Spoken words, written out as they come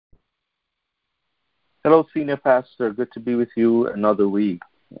Hello, Senior Pastor. Good to be with you another week.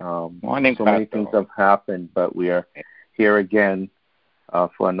 Morning, So Pastor. many things have happened, but we are here again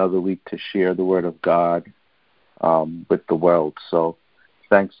for another week to share the Word of God with the world. So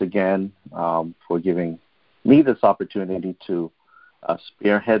thanks again for giving me this opportunity to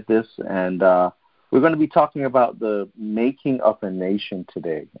spearhead this. And we're going to be talking about the making of a nation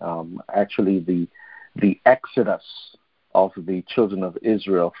today, actually the exodus of the children of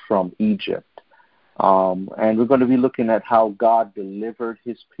Israel from Egypt. And we're going to be looking at how God delivered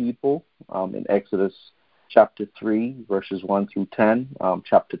his people in Exodus chapter 3, verses 1 through 10,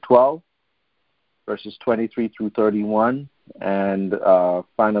 chapter 12, verses 23 through 31, and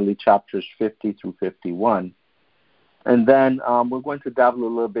finally chapters 50 through 51. And then we're going to dabble a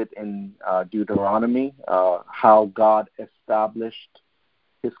little bit in Deuteronomy, how God established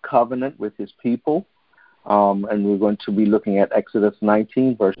his covenant with his people. And we're going to be looking at Exodus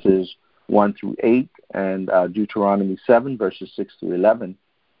 19, verses 1 through 8, and Deuteronomy 7, verses 6 through 11.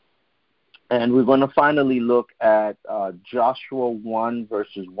 And we're going to finally look at Joshua 1,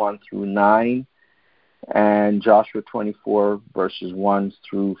 verses 1 through 9, and Joshua 24, verses 1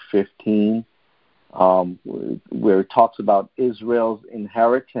 through 15, where it talks about Israel's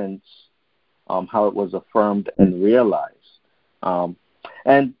inheritance, how it was affirmed and realized.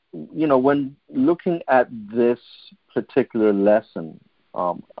 And, you know, when looking at this particular lesson,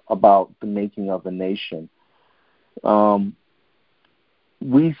 about the making of a nation,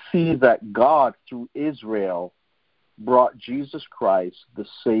 we see that God, through Israel, brought Jesus Christ, the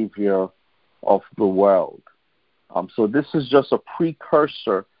Savior of the world. So this is just a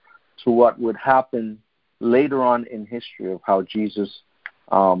precursor to what would happen later on in history of how Jesus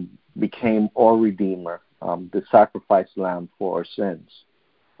became our Redeemer, the sacrificed lamb for our sins.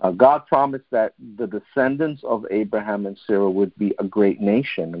 God promised that the descendants of Abraham and Sarah would be a great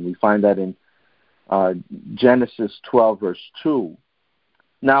nation, and we find that in Genesis 12, verse 2.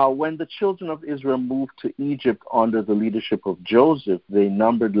 Now, when the children of Israel moved to Egypt under the leadership of Joseph, they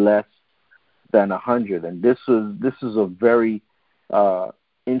numbered less than 100, and this is a very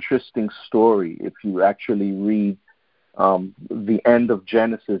interesting story if you actually read the end of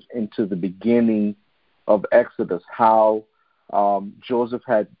Genesis into the beginning of Exodus, how Joseph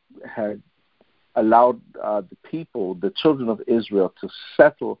had allowed the people, the children of Israel, to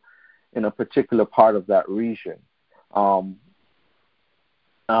settle in a particular part of that region.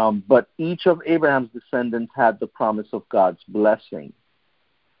 But each of Abraham's descendants had the promise of God's blessing.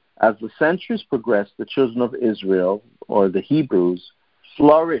 As the centuries progressed, the children of Israel, or the Hebrews,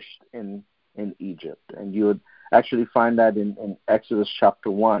 flourished in Egypt. And you would actually find that in Exodus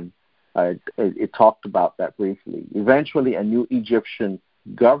chapter 1. It talked about that briefly. Eventually, a new Egyptian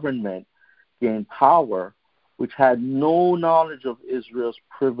government gained power, which had no knowledge of Israel's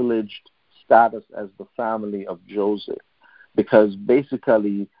privileged status as the family of Joseph, because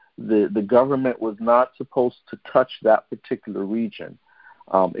basically the government was not supposed to touch that particular region.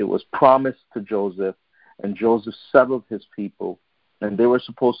 It was promised to Joseph, and Joseph settled his people, and they were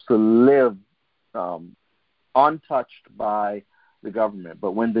supposed to live untouched by the government.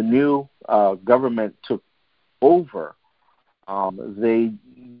 But when the new government took over, they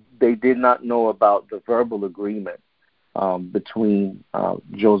did not know about the verbal agreement between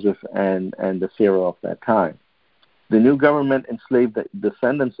Joseph and the Pharaoh of that time. The new government enslaved the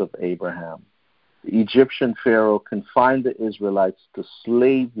descendants of Abraham. The Egyptian Pharaoh confined the Israelites to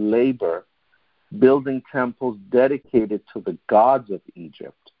slave labor, building temples dedicated to the gods of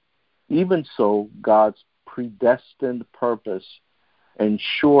Egypt. Even so, God's predestined purpose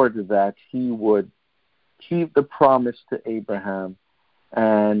ensured that he would keep the promise to Abraham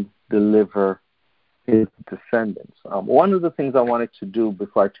and deliver his descendants. One of the things I wanted to do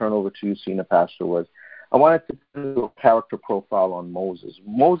before I turn over to you, Senior Pastor, was I wanted to do a character profile on Moses.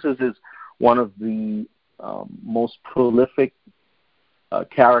 Moses is one of the most prolific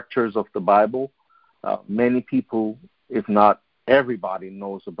characters of the Bible. Many people, if not everybody,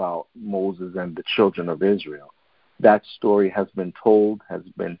 knows about Moses and the children of Israel. That story has been told, has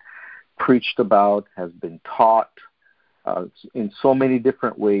been preached about, has been taught in so many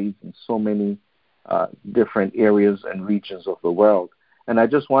different ways, in so many different areas and regions of the world. And I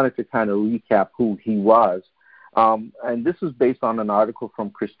just wanted to kind of recap who he was. And this is based on an article from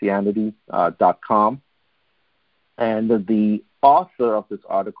Christianity.com. And the author of this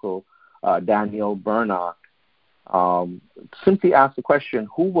article, Daniel Burnock, simply asked the question,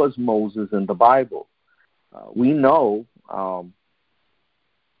 who was Moses in the Bible? We know,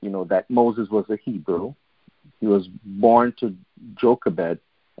 that Moses was a Hebrew. He was born to Jochebed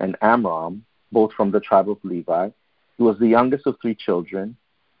and Amram, both from the tribe of Levi. He was the youngest of 3 children.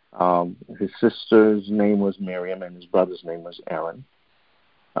 His sister's name was Miriam, and his brother's name was Aaron.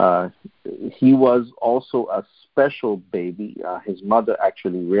 He was also a special baby. His mother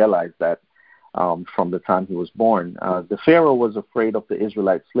actually realized that from the time he was born. The Pharaoh was afraid of the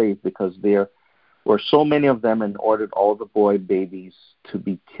Israelite slaves because there were so many of them and ordered all the boy babies to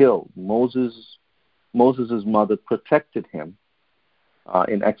be killed. Moses' mother protected him.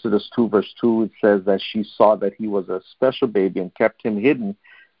 In Exodus 2, verse 2, it says that she saw that he was a special baby and kept him hidden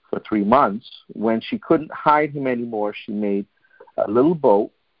for 3 months. When she couldn't hide him anymore, she made a little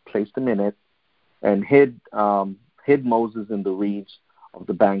boat, placed him in it, and hid Moses in the reeds of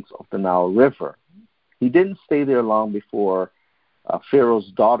the banks of the Nile River. He didn't stay there long before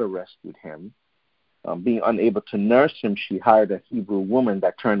Pharaoh's daughter rescued him. Being unable to nurse him, she hired a Hebrew woman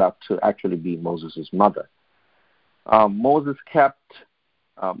that turned out to actually be Moses' mother. Moses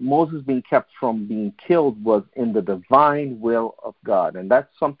being kept from being killed was in the divine will of God. And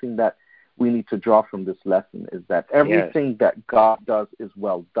that's something that we need to draw from this lesson, is that everything that God does is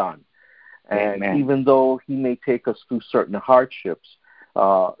well done. And even though he may take us through certain hardships,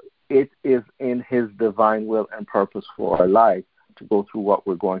 it is in his divine will and purpose for our life to go through what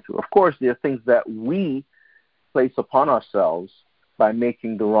we're going through. Of course, there are things that we place upon ourselves by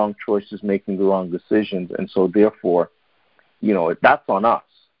making the wrong choices, making the wrong decisions, and so therefore, that's on us.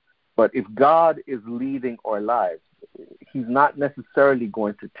 But if God is leading our lives, he's not necessarily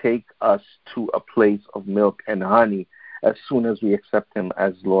going to take us to a place of milk and honey as soon as we accept him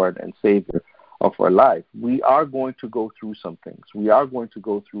as Lord and Savior of our life. We are going to go through some things. We are going to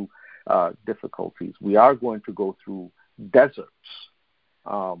go through difficulties. We are going to go through deserts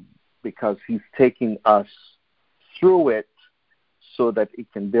because he's taking us through it so that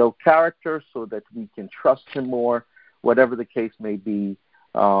it can build character, so that we can trust him more. Whatever the case may be,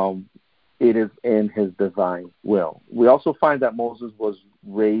 it is in his divine will. We also find that Moses was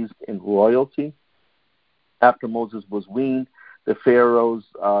raised in royalty. After Moses was weaned, the Pharaoh's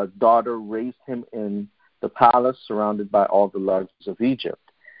daughter raised him in the palace surrounded by all the lords of Egypt.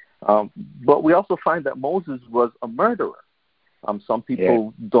 But we also find that Moses was a murderer. Some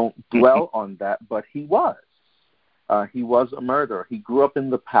people don't dwell on that, but he was. He was a murderer. He grew up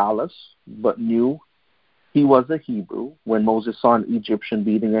in the palace, but knew he was a Hebrew. When Moses saw an Egyptian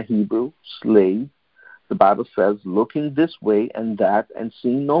beating a Hebrew slave, the Bible says, looking this way and that and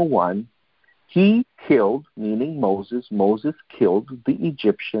seeing no one, he killed, meaning Moses killed the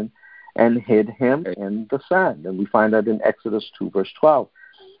Egyptian and hid him in the sand. And we find that in Exodus 2, verse 12.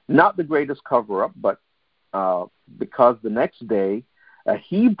 Not the greatest cover-up, but because the next day a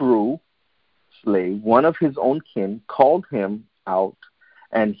Hebrew slave, one of his own kin, called him out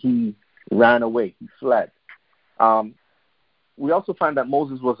and he ran away. He fled. We also find that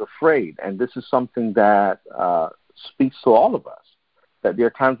Moses was afraid, and this is something that speaks to all of us, that there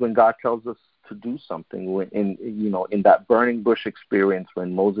are times when God tells us to do something. In that burning bush experience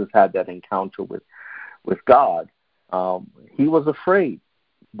when Moses had that encounter with God, he was afraid.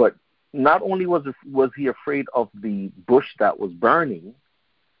 But not only was he afraid of the bush that was burning,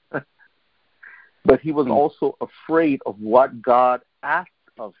 but he was also afraid of what God asked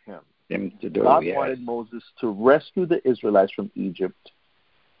of him. God wanted Moses to rescue the Israelites from Egypt.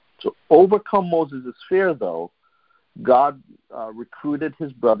 To overcome Moses' fear, though, God recruited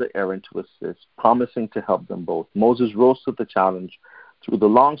his brother Aaron to assist, promising to help them both. Moses rose to the challenge. Through the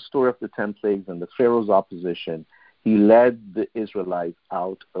long story of the 10 plagues and the Pharaoh's opposition, he led the Israelites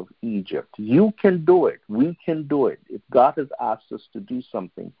out of Egypt. You can do it. We can do it. If God has asked us to do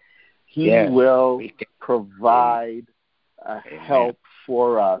something, he will provide help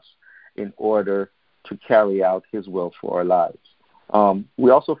for us in order to carry out his will for our lives. We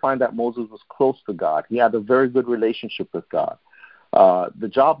also find that Moses was close to God. He had a very good relationship with God. The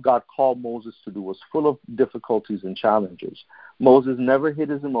job God called Moses to do was full of difficulties and challenges. Moses never hid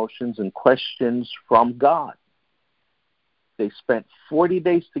his emotions and questions from God. They spent 40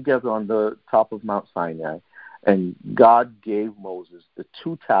 days together on the top of Mount Sinai, and God gave Moses the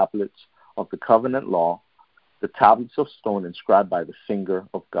 2 tablets of the covenant law, the tablets of stone inscribed by the finger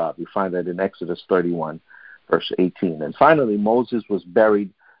of God. We find that in Exodus 31, verse 18. And finally, Moses was buried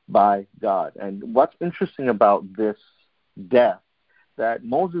by God. And what's interesting about this death, that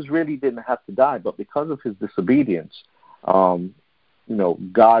Moses really didn't have to die, but because of his disobedience, God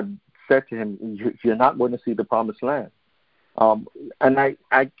said to him, you're not going to see the promised land. And I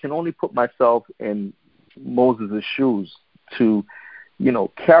can only put myself in Moses' shoes to,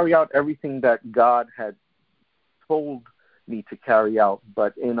 carry out everything that God had told me to carry out.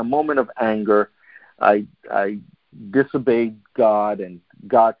 But in a moment of anger, I disobeyed God, and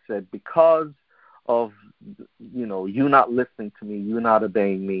God said, because of, you not listening to me, you not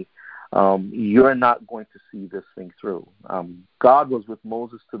obeying me, you're not going to see this thing through. God was with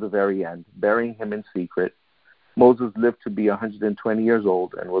Moses to the very end, burying him in secret. Moses lived to be 120 years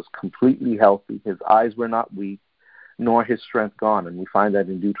old and was completely healthy. His eyes were not weak, nor his strength gone. And we find that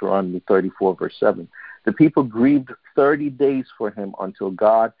in Deuteronomy 34, verse 7. The people grieved 30 days for him until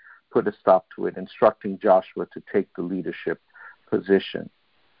God put a stop to it, instructing Joshua to take the leadership position.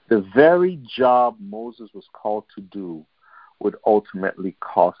 The very job Moses was called to do would ultimately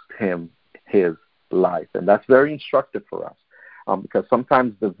cost him his life. And that's very instructive for us, because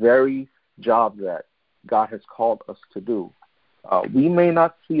sometimes the very job that God has called us to do, we may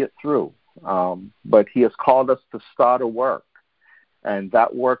not see it through, but he has called us to start a work, and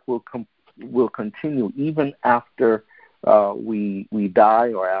that work will continue even after we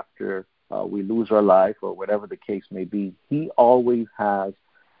die, or after we lose our life, or whatever the case may be. He always has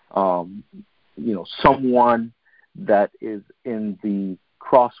someone that is in the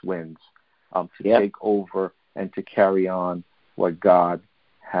crosswinds to take over and to carry on what God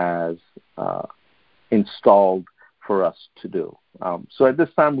has installed for us to do. So at this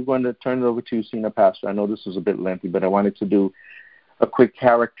time, we're going to turn it over to you, Senior Pastor. I know this was a bit lengthy, but I wanted to do a quick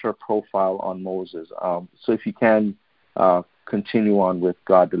character profile on Moses. So if you can continue on with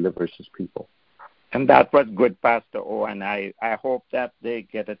God delivers his people. And that was good, Pastor O, and I hope that they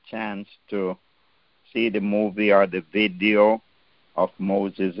get a chance to see the movie or the video of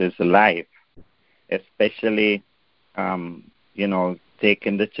Moses' life, especially,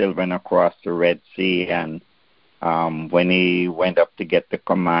 taking the children across the Red Sea, and when he went up to get the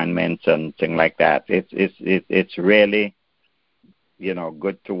commandments and things like that. It's really,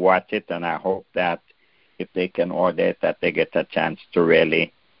 good to watch it, and I hope that if they can order it, that they get a chance to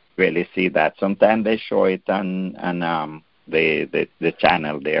really see that. Sometimes they show it on the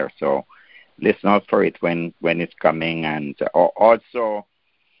channel there, so listen out for it when it's coming. And also,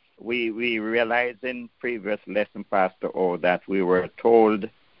 we realized in previous lesson, Pastor O, that we were told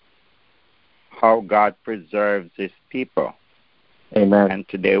how God preserves his people. Amen. And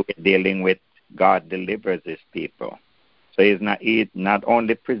today we're dealing with God delivers his people. So he not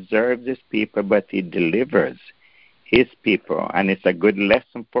only preserves his people, but he delivers his people. And it's a good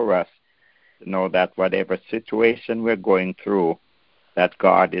lesson for us to know that whatever situation we're going through, that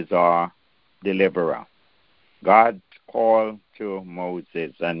God is our deliverer. God called to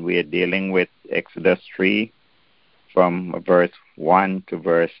Moses, and we are dealing with Exodus 3 from verse 1 to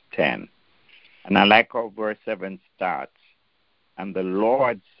verse 10. And I like how verse 7 starts. And the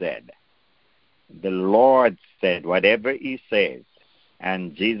Lord said, whatever he says,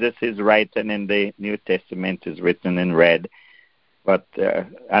 and Jesus is writing in the New Testament, is written in red, but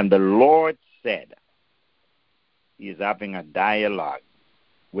and the Lord said, he's having a dialogue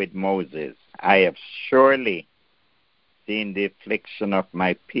with Moses. I have surely seen the affliction of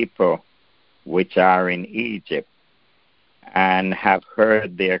my people which are in Egypt, and have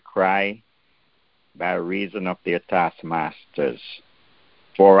heard their cry by reason of their taskmasters.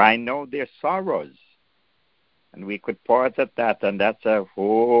 For I know their sorrows. And we could pause at that, and that's a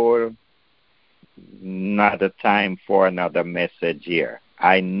whole not a time for another message here.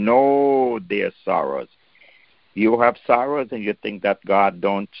 I know their sorrows. You have sorrows and you think that God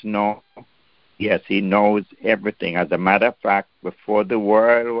don't know? Yes, he knows everything. As a matter of fact, before the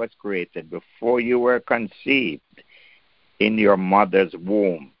world was created, before you were conceived in your mother's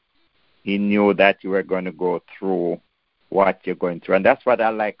womb, he knew that you were going to go through what you're going through. And that's what I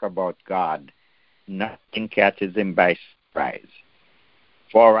like about God. Nothing catches him by surprise.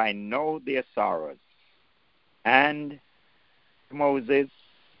 For I know their sorrows. And Moses,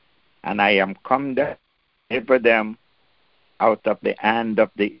 and I am come to deliver them out of the hand of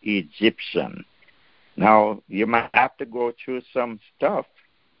the Egyptian. Now, you might have to go through some stuff,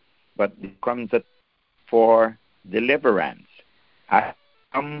 but it comes for deliverance. I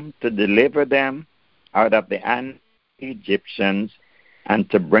come to deliver them out of the hand of the Egyptians, and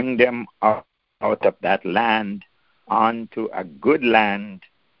to bring them out of that land onto a good land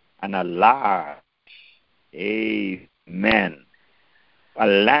and a large, amen, a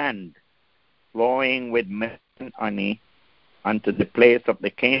land flowing with milk and honey, unto the place of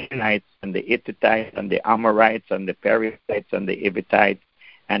the Canaanites and the Hittites and the Amorites and the Perizzites and the Hivitites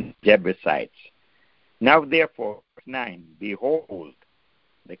and Jebusites. Now therefore, 9, behold,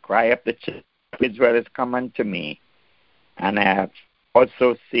 the cry of the children of Israel is come unto me, and I have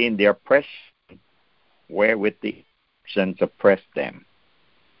also seen their oppression, wherewith the Egyptians oppressed them.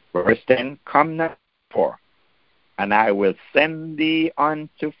 Verse 10, come now, therefore, and I will send thee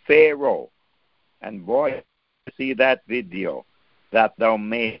unto Pharaoh. And boy, see that video, that thou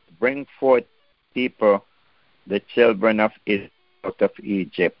mayest bring forth people, the children of Israel, out of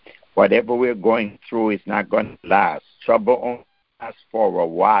Egypt. Whatever we're going through is not going to last. Trouble only lasts for a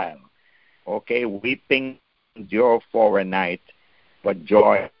while. Okay, weeping endure for a night, but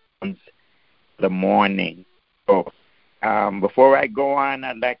joy comes the morning. So, before I go on,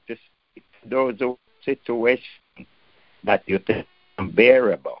 I'd like to speak to those situations that you think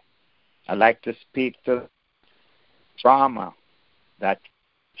unbearable. I'd like to speak to trauma that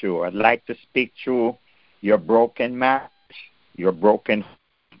you. I'd like to speak to your broken marriage, your broken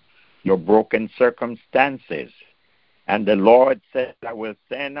circumstances. And the Lord said, I will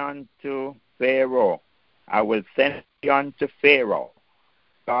send unto Pharaoh. I will send thee unto Pharaoh.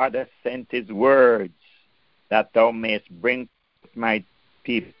 God has sent his words that thou mayest bring my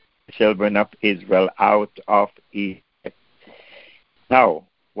people, children of Israel, out of Egypt. Now,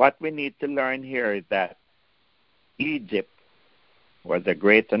 what we need to learn here is that Egypt was a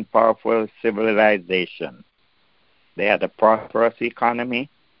great and powerful civilization. They had a prosperous economy.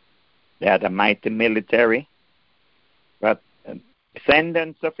 They had a mighty military. But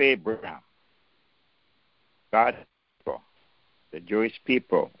descendants of Abraham, God's people, the Jewish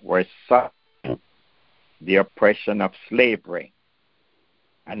people, were suffering the oppression of slavery.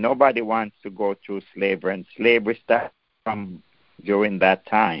 And nobody wants to go through slavery. And slavery started from during that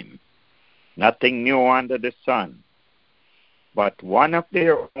time. Nothing new under the sun. But one of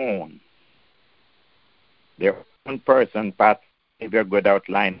their own person, Pat, give you a good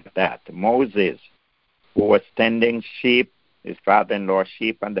outline of that. Moses, who was tending sheep, his father-in-law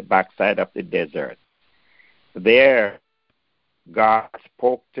sheep on the backside of the desert. There, God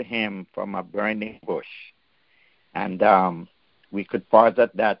spoke to him from a burning bush. And we could pause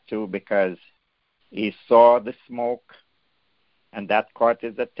at that too, because he saw the smoke, and that caught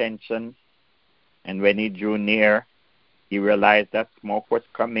his attention. And when he drew near, he realized that smoke was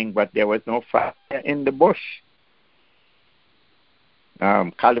coming, but there was no fire in the bush.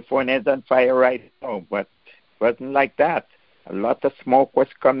 California is on fire right now, but it wasn't like that. A lot of smoke was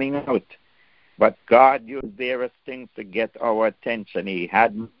coming out. But God used various things to get our attention. He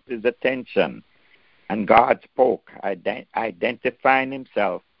had his attention. And God spoke, identifying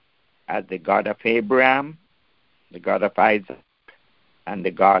himself as the God of Abraham, the God of Isaac, and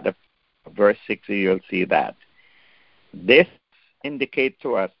the God of verse 6, you'll see that. This indicates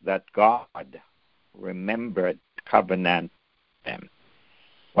to us that God remembered covenant with them.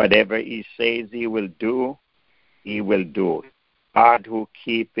 Whatever he says he will do, he will do. God who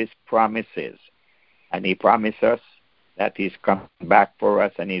keeps his promises. And he promised us that he's coming back for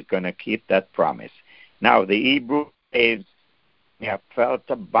us, and he's going to keep that promise. Now, the Hebrew slaves have felt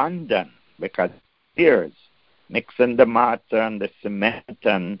abandoned because years mixing the mortar and the cement,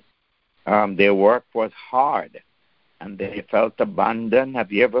 and their work was hard. And they felt abandoned.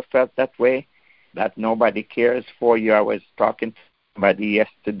 Have you ever felt that way? That nobody cares for you? I was talking to somebody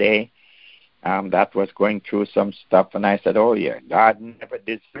yesterday that was going through some stuff, and I said, oh yeah, God never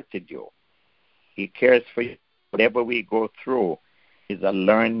deserted you. He cares for you. Whatever we go through is a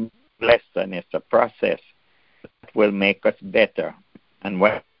learned lesson. It's a process that will make us better. And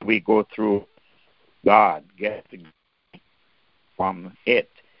when we go through, God gets from it.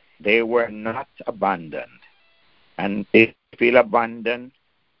 They were not abandoned. And they feel abandoned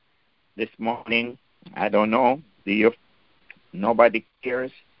this morning. I don't know. Nobody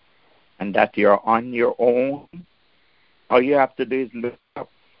cares, and that you're on your own. All you have to do is look up.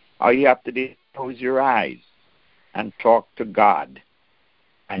 All you have to do is close your eyes and talk to God,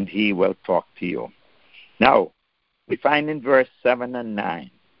 and he will talk to you. Now, we find in verse 7 and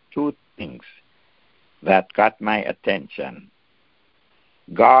 9 two things that got my attention.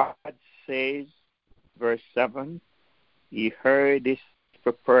 God says, verse 7, he heard his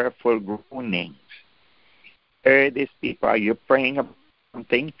prayerful groanings. He heard his people. Are you praying about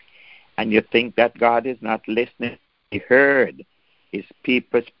something and you think that God is not listening? He heard his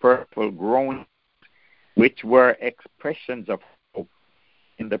people's prayerful groanings, which were expressions of hope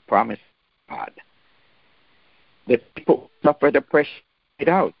in the promise of God. The people suffer the pressure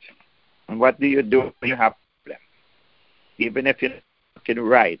out. And what do you do when you have a problem? Even if you're looking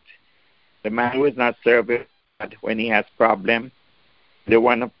right, the man who is not serving God when he has problem, the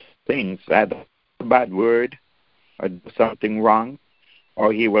one of things, either a bad word or do something wrong,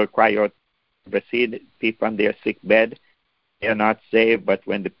 or he will cry out, see people on their sick bed, they are not saved, but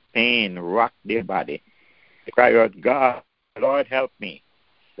when the pain rocked their body, they cry out, God, Lord, help me.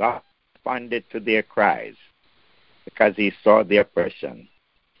 God responded to their cries because he saw their oppression.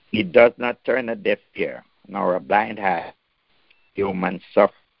 He does not turn a deaf ear nor a blind eye. Human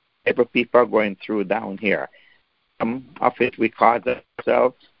suffering. Every people are going through down here. Some of it we cause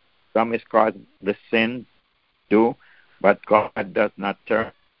ourselves, Some is cause the sin do, but God does not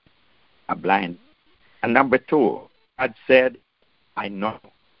turn a blind. And number two, God said, I know.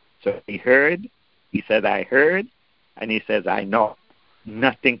 So he heard, he said, I heard, and he says, I know.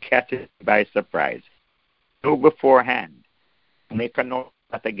 Nothing catches by surprise. He knew beforehand. Make a note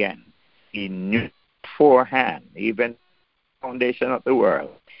of that again. He knew beforehand, even the foundation of the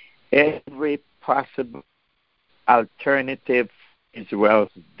world, every possible alternative Israel's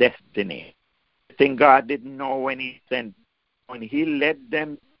destiny. The thing God didn't know when he led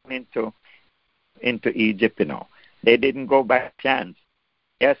them into Egypt, They didn't go by chance.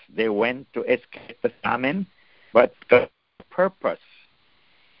 Yes, they went to escape the famine, but God's purpose.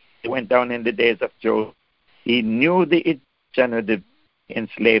 They went down in the days of Joseph. He knew the Egyptians would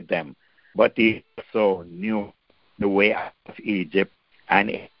enslave them, but he also knew the way out of Egypt and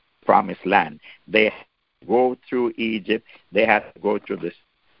the promised land. They had to go through Egypt. They had to go through the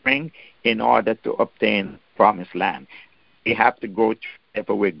spring in order to obtain promised land. We have to go through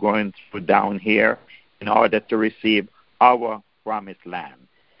whatever we're going through down here in order to receive our promised land.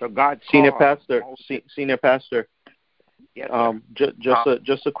 So God, Senior Pastor. Yes,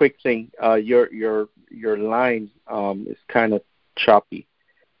 just a quick thing. Your line is kind of choppy,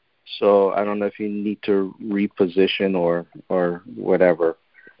 so I don't know if you need to reposition or whatever.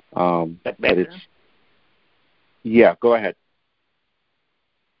 But it's go ahead.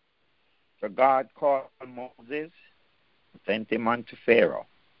 So God called Moses, sent him unto Pharaoh.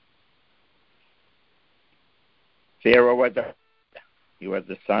 Pharaoh was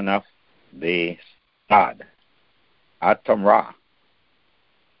the son of the God, Atam-Ra.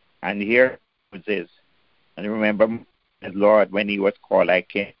 And here Moses, and remember, Lord, when he was called, I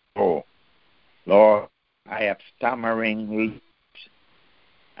can't go. Lord, I have stammering lips,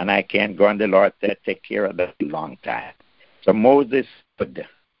 and I can't go. And the Lord said, take care of that a long time. So Moses stood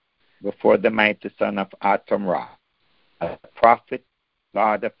before the mighty son of Atam-Ra, a prophet,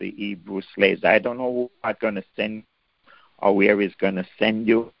 God of the Hebrew slaves. I don't know who God's going to send you or where he's going to send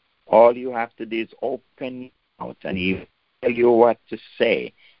you. All you have to do is open your mouth, and he will tell you what to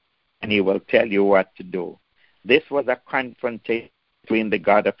say, and he will tell you what to do. This was a confrontation between the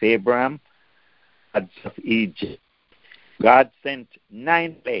God of Abraham and the gods of Egypt. God sent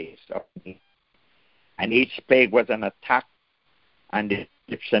 9 plagues, and each plague was an attack on the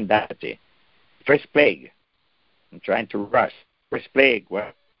Egyptian deity. First plague, I'm trying to rush. First plague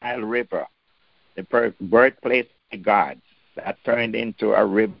was Nile River, the birthplace of the gods, that turned into a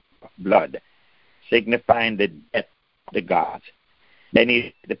river of blood, signifying the death of the gods. Then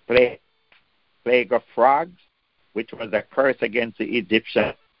he the plague of frogs, which was a curse against the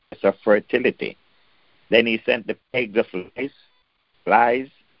Egyptians of fertility. Then he sent the plagues of flies,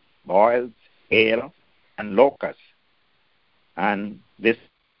 boils, hail, and locusts. And this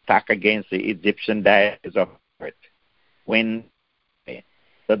attack against the Egyptian deities of earth.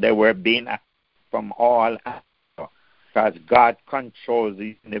 So they were being attacked from all angles, because God controls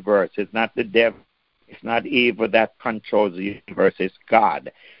the universe. It's not the devil. It's not evil that controls the universe. It's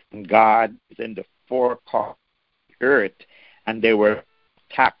God. And God is in the four corners of the earth, and they were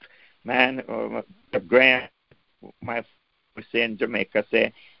attacked. Man, Graham, my friend in Jamaica,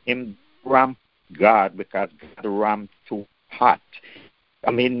 say, him ramp God because God ramped too hot.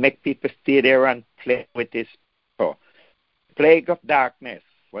 I mean, make people stay there and play with this. Plague of darkness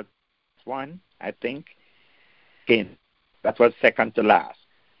was one, I think. That was second to last.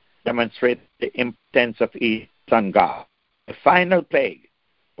 Demonstrate the impotence of Egypt on God. The final plague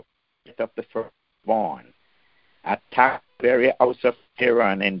of the firstborn attacked the very house of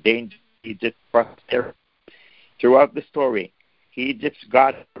Pharaoh and endangered Egypt's prosperity. Throughout the story, Egypt's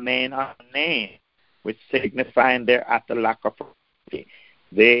gods remain unnamed, which signifying their utter lack of authority.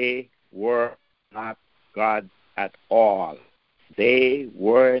 They were not gods at all. They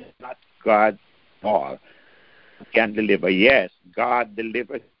were not gods at all. Can deliver. Yes, God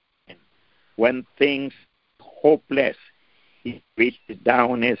delivers. When things hopeless, he reaches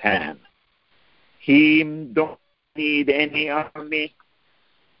down his hand. He don't need any army.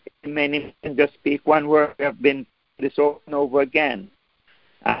 Many can just speak one word. We have been this over and over again.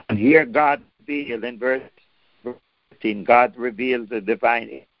 And here God revealed in verse 15, God reveals the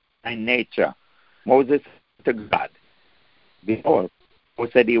divine nature. Moses said to God, behold, who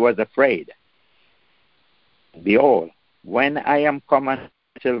said he was afraid? Behold, when I am come unto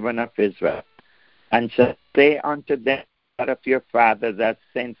the children of Israel, and shall say unto them, God of your fathers hath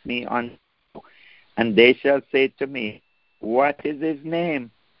sent me unto you, and they shall say to me, what is his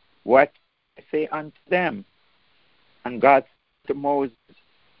name? What I say unto them? And God said to Moses,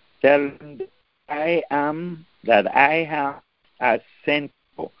 tell them that I am has sent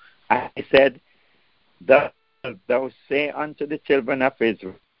you. And he said, thou say unto the children of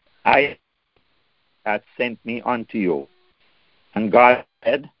Israel, I have sent me unto you. And God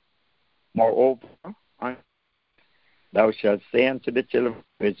said, moreover, thou shalt say unto the children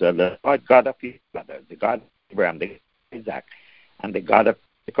of Israel, the Lord God of your fathers, the God of Abraham, the God of Isaac, and the God of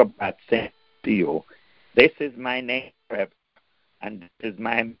Jacob hath sent to you. This is my name forever, and this is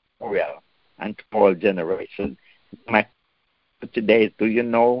my memorial unto all generations. My today is, do you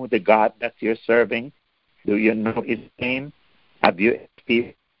know the God that you're serving? Do you know his name? Have you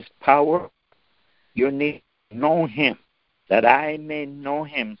experienced his power? You need to know him, that I may know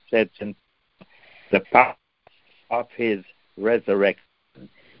him, said the power of his resurrection.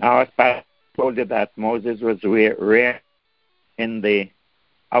 Now, as I told you that Moses was reared in the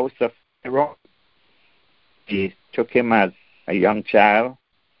house of Pharaoh, he took him as a young child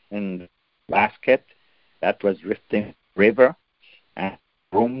in the basket that was drifting river and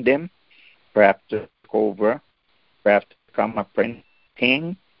groomed him, perhaps to take over, perhaps to become a prince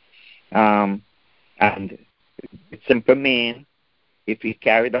king. And it simply means if he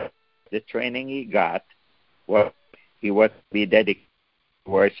carried out the training he got, well, he was to be dedicated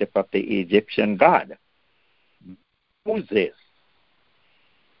to worship of the Egyptian god. Moses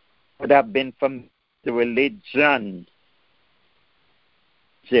would have been from the religion,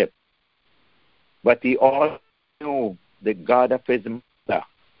 Egypt, but he also knew the God of his mother.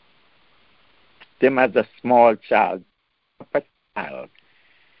 Him as a small child,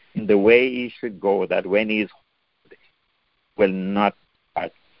 in the way he should go, that when he is old, will not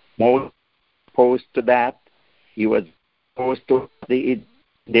pass. Most opposed to that, he was opposed to what he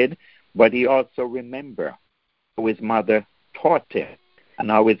did, but he also remembered how his mother taught him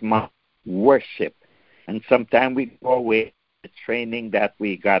and how his mother worshiped. And sometimes we go away the training that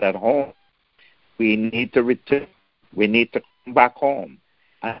we got at home. We need to return. We need to come back home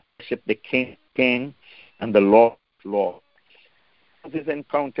and worship the King and the Lord. Moses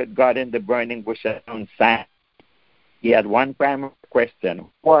encountered God in the burning bush at Mount Sinai. He had one primary question: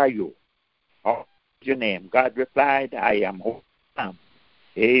 who are you? What is your name? God replied, I am who I am.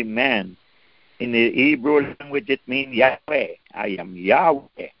 Amen. In the Hebrew language, it means Yahweh. I am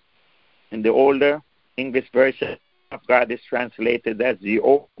Yahweh. In the older English version of God is translated as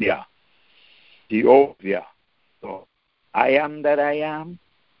Jehovah. Jehovah. So, I am that I am.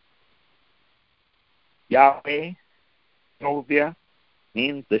 Yahweh, Jehovah,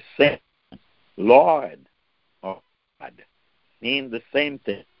 means the same. Lord, or God, means the same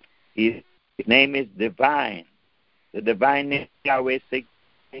thing. His name is divine. The divine name Yahweh signifies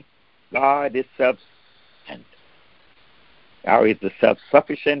God is self-sufficient. Or is the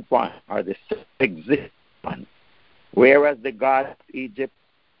self-sufficient one, or the self-existent one. Whereas the God of Egypt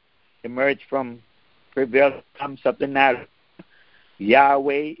emerged from trivial terms of the Nile,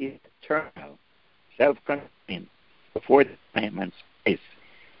 Yahweh is eternal, self-contained, before time and space,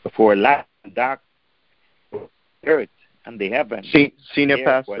 before light and dark, earth and the heavens. Senior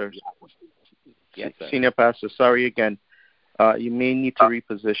Pastor. Yes, sir. Senior Pastor, sorry again. You may need to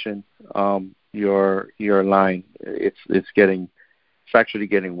reposition your line. It's actually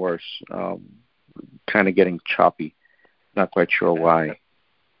getting worse. Kind of getting choppy. Not quite sure why.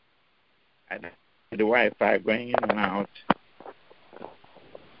 The Wi-Fi going in and out. Okay.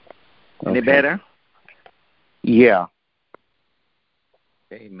 Any better? Yeah.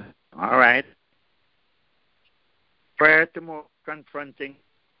 Amen. All right. Prior to more confronting,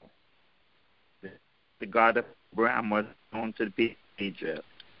 the God of Abraham was known to be Egypt.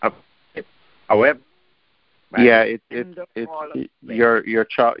 However, yeah, you're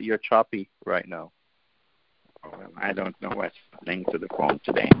choppy right now. I don't know what's happening to the phone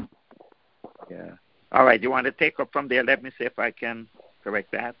today. Yeah. All right, you want to take up from there? Let me see if I can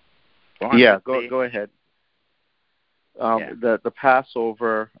correct that. Go ahead. The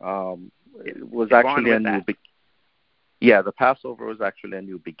Passover was actually a new. The Passover was actually a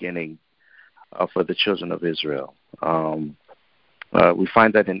new beginning for the children of Israel. We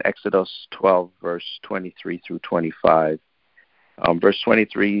find that in Exodus 12, verse 23 through 25. Verse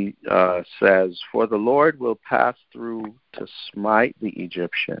 23 says, "For the Lord will pass through to smite the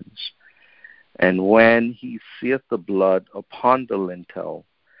Egyptians, and when he seeth the blood upon the lintel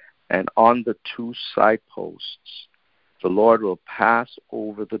and on the two side posts, the Lord will pass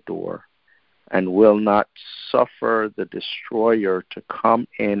over the door, and will not suffer the destroyer to come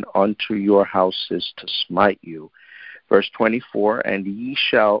in unto your houses to smite you." Verse 24, "And ye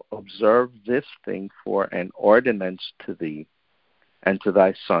shall observe this thing for an ordinance to thee and to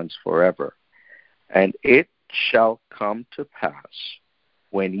thy sons forever. And it shall come to pass,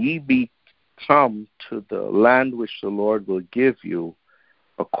 when ye be come to the land which the Lord will give you,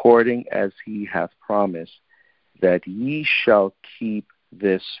 according as he hath promised, that ye shall keep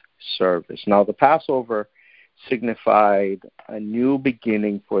this service. Now, the Passover signified a new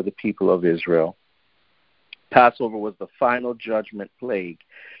beginning for the people of Israel. Passover was the final judgment plague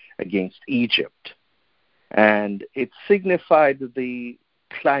against Egypt, and it signified the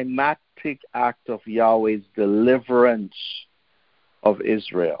climactic act of Yahweh's deliverance of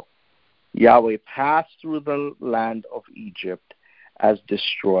Israel. Yahweh passed through the land of Egypt as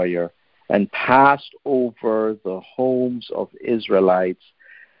destroyer and passed over the homes of Israelites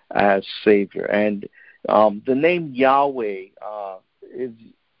as Savior. And the name Yahweh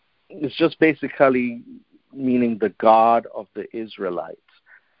is just basically meaning the God of the Israelites.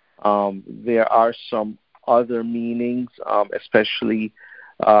 There are some other meanings, especially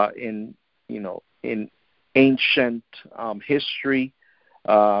in ancient history.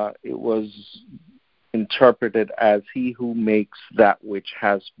 It was interpreted as he who makes that which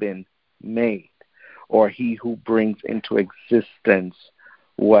has been made, or he who brings into existence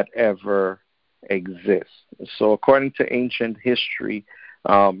whatever exists. So according to ancient history,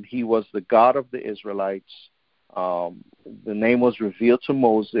 he was the God of the Israelites. The name was revealed to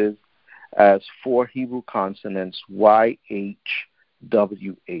Moses as 4 Hebrew consonants, YHWH,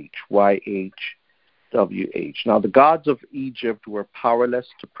 YHWH. Now, the gods of Egypt were powerless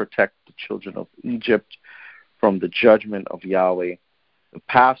to protect the children of Egypt from the judgment of Yahweh. The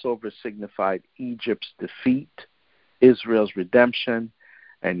Passover signified Egypt's defeat, Israel's redemption,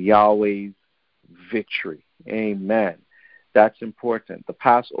 and Yahweh's victory. Amen. That's important. The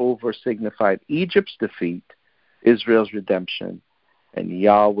Passover signified Egypt's defeat, Israel's redemption, and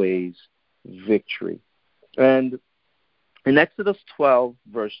Yahweh's victory. And in Exodus 12,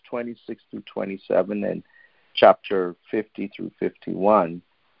 verse 26 through 27, and chapter 50 through 51,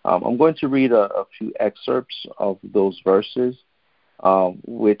 I'm going to read a few excerpts of those verses,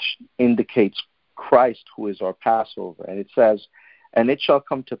 which indicates Christ, who is our Passover. And it says, "And it shall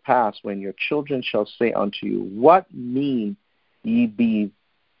come to pass, when your children shall say unto you, What mean ye be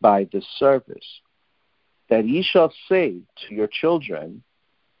by this service? That ye shall say to your children,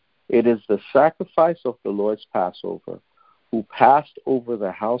 It is the sacrifice of the Lord's Passover, who passed over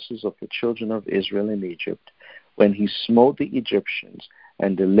the houses of the children of Israel in Egypt, when he smote the Egyptians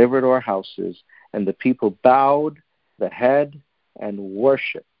and delivered our houses, and the people bowed the head and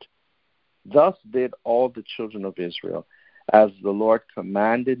worshipped. Thus did all the children of Israel, as the Lord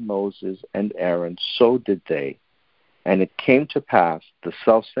commanded Moses and Aaron, so did they. And it came to pass the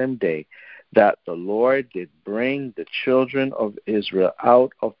selfsame day that the Lord did bring the children of Israel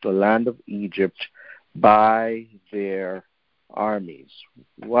out of the land of Egypt by their armies."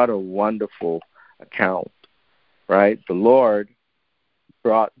 What a wonderful account, right? The Lord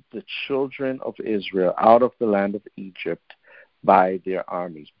brought the children of Israel out of the land of Egypt by their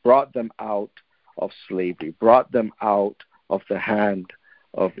armies, brought them out of slavery, brought them out of the hand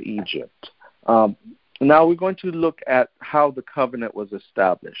of Egypt. Now we're going to look at how the covenant was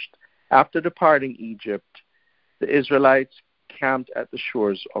established. After departing Egypt, the Israelites camped at the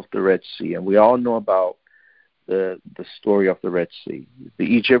shores of the Red Sea, and we all know about the story of the Red Sea.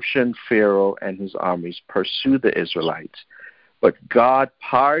 The Egyptian Pharaoh and his armies pursued the Israelites, but God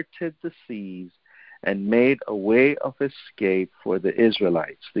parted the seas and made a way of escape for the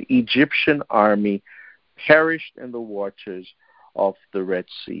Israelites. The Egyptian army perished in the waters of the Red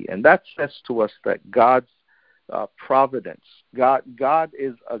Sea. And that says to us that God's providence, God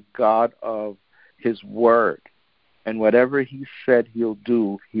is a God of his word. And whatever he said he'll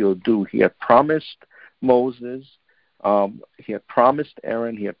do, he'll do. He had promised Moses, he had promised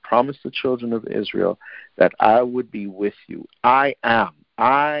Aaron, he had promised the children of Israel that I would be with you. I am.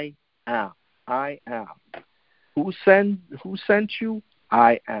 Who sent you?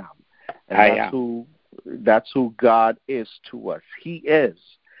 I am. And that's who God is to us. He is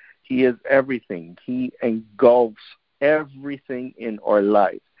everything. He engulfs everything in our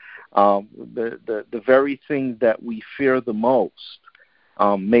life. The very thing that we fear the most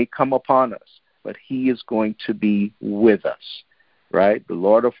may come upon us, but he is going to be with us, right? The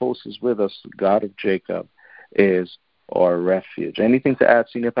Lord of hosts is with us. The God of Jacob is our refuge. Anything to add,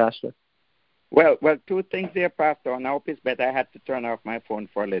 Senior Pastor? Well, 2 things there, Pastor. And I hope it's better. I had to turn off my phone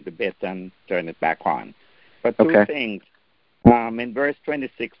for a little bit and turn it back on. But 2 things. In verse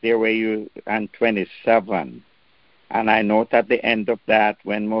 26 there, and 27, and I note at the end of that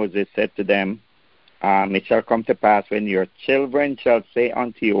when Moses said to them, "It shall come to pass when your children shall say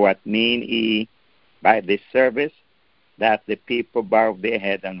unto you, What mean ye by this service? That the people bow their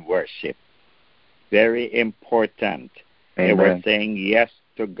head and worship." Very important. Amen. They were saying yes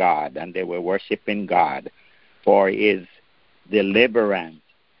to God, and they were worshiping God for his deliverance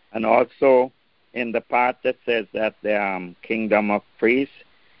And also in the part that says that the kingdom of priests,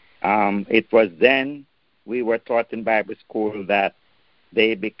 it was then we were taught in Bible school that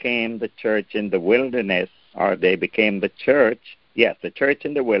they became the church in the wilderness, or they became the church, yes, the church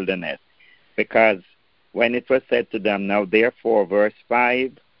in the wilderness, because when it was said to them, now therefore, verse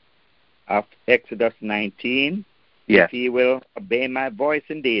 5 of Exodus 19, Yes. if ye will obey my voice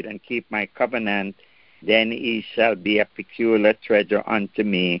indeed and keep my covenant, then ye shall be a peculiar treasure unto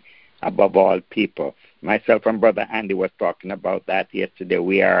me above all people. Myself and Brother Andy was talking about that yesterday.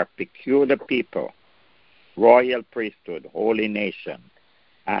 We are a peculiar people, royal priesthood, holy nation.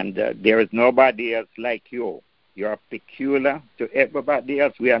 And there is nobody else like you. You are peculiar to everybody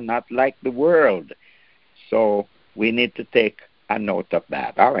else. We are not like the world. So we need to take a note of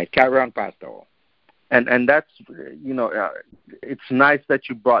that. All right, carry on, Pastor. And that's, it's nice that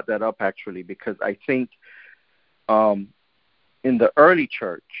you brought that up, actually, because I think in the early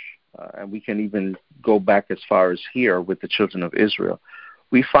church, and we can even go back as far as here with the children of Israel,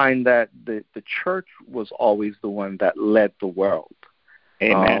 we find that the church was always the one that led the world.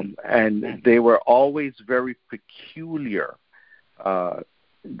 Amen. And they were always very peculiar.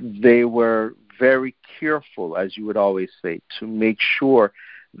 They were very careful, as you would always say, to make sure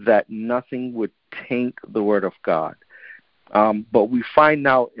that nothing would taint the Word of God. But we find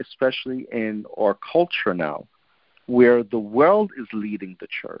now, especially in our culture now, where the world is leading the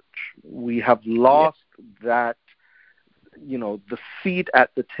church, we have lost that, the seat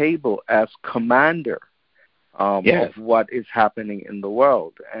at the table as commander of what is happening in the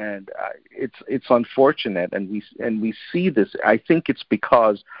world, and it's unfortunate, and we see this. I think it's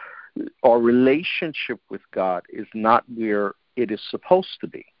because our relationship with God is not where it is supposed to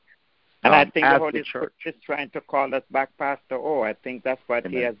be. And I think the Holy Spirit is trying to call us back, Pastor O. I think that's what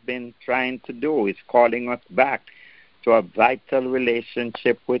He has been trying to do. He's calling us back to a vital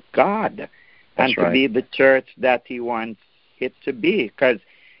relationship with God, and to be the church that He wants it to be, because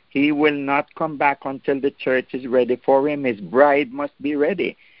He will not come back until the church is ready for Him. His bride must be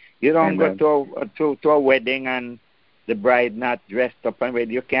ready. You don't go to a wedding and the bride not dressed up and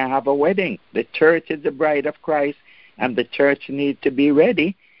ready. You can't have a wedding. The church is the bride of Christ, and the church needs to be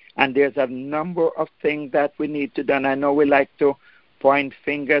ready. And there's a number of things that we need to do. And I know we like to point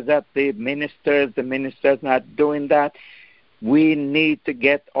fingers at the ministers not doing that. We need to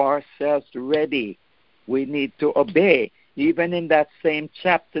get ourselves ready. We need to obey. Even in that same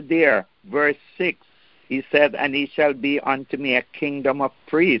chapter there, verse 6, He said, and He shall be unto me a kingdom of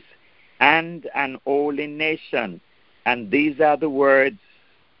priests and an holy nation. And these are the words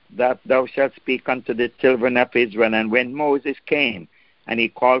that thou shalt speak unto the children of Israel. And when Moses came, and he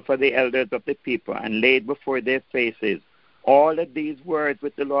called for the elders of the people and laid before their faces all of these words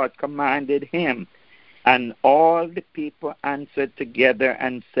which the Lord commanded him. And all the people answered together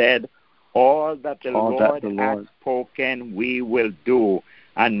and said, all that the Lord has spoken we will do.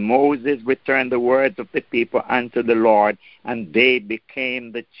 And Moses returned the words of the people unto the Lord, and they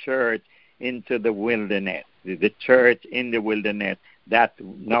became the church into the wilderness. The church in the wilderness that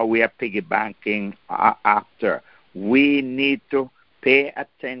now we are piggybacking after. We need to pay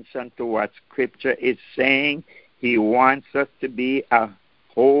attention to what Scripture is saying. He wants us to be a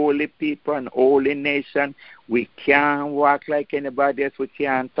holy people, an holy nation. We can't walk like anybody else. We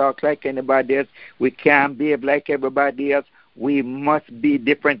can't talk like anybody else. We can't behave like everybody else. We must be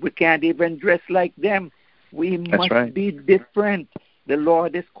different. We can't even dress like them. We must be different. The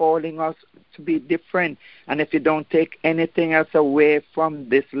Lord is calling us to be different. And if you don't take anything else away from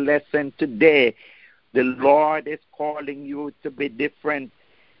this lesson today, the Lord is calling you to be different.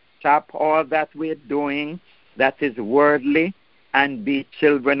 Stop all that we're doing that is worldly and be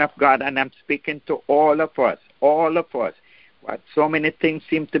children of God. And I'm speaking to all of us. But so many things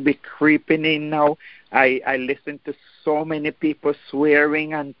seem to be creeping in now. I listen to so many people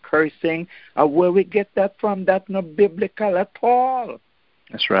swearing and cursing. Where we get that from? That's not biblical at all.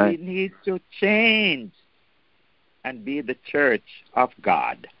 That's right. We need to change and be the church of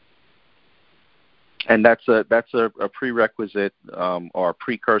God. And that's a prerequisite or a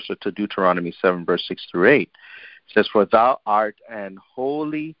precursor to Deuteronomy 7, verse 6 through 8. It says, for thou art an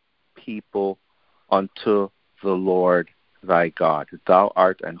holy people unto the Lord thy God. Thou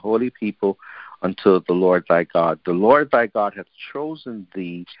art an holy people unto the Lord thy God. The Lord thy God hath chosen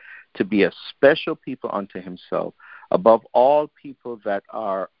thee to be a special people unto himself, above all people that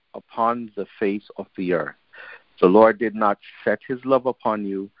are upon the face of the earth. The Lord did not set his love upon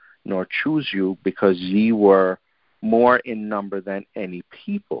you, nor choose you, because ye were more in number than any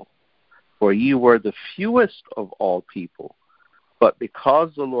people. For ye were the fewest of all people. But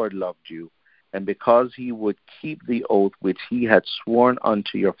because the Lord loved you, and because he would keep the oath which he had sworn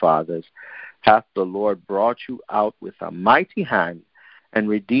unto your fathers, hath the Lord brought you out with a mighty hand, and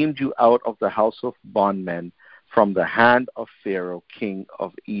redeemed you out of the house of bondmen, from the hand of Pharaoh, king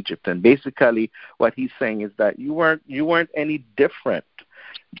of Egypt. And basically what he's saying is that you weren't any different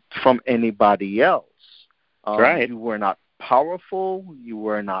from anybody else. Right. You were not powerful. You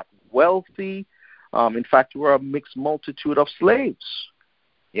were not wealthy. In fact, you were a mixed multitude of slaves.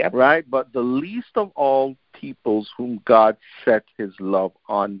 Yep. Right? But the least of all peoples whom God set his love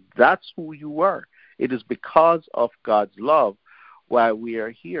on, that's who you were. It is because of God's love why we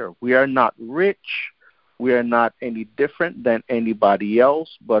are here. We are not rich. We are not any different than anybody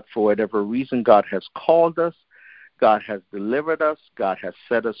else, but for whatever reason, God has called us. God has delivered us. God has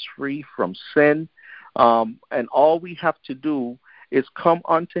set us free from sin. And all we have to do is come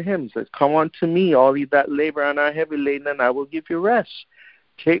unto him. He says, come unto me, all ye that labor and are heavy laden, and I will give you rest.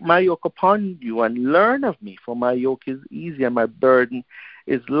 Take my yoke upon you and learn of me, for my yoke is easy and my burden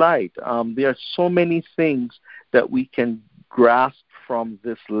is light. There are so many things that we can grasp from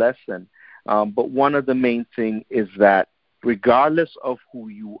this lesson. But one of the main things is that regardless of who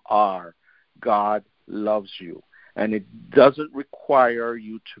you are, God loves you. And it doesn't require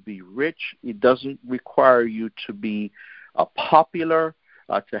you to be rich. It doesn't require you to be popular,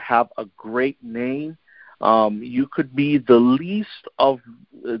 to have a great name. You could be the least of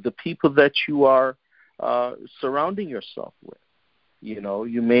the people that you are surrounding yourself with. You know,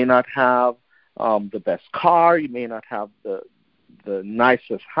 you may not have the best car. You may not have the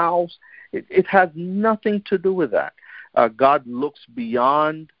nicest house. It has nothing to do with that. God looks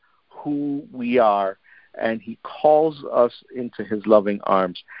beyond who we are, and he calls us into his loving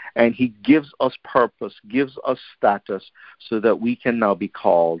arms, and he gives us purpose, gives us status, so that we can now be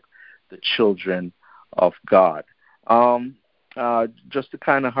called the children of God. Just to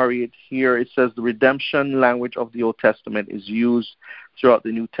kind of hurry it here, it says the redemption language of the Old Testament is used throughout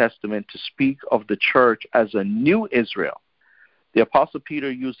the New Testament to speak of the church as a new Israel. The Apostle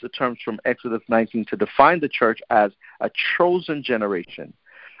Peter used the terms from Exodus 19 to define the church as a chosen generation,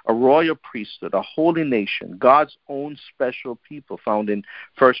 a royal priesthood, a holy nation, God's own special people, found in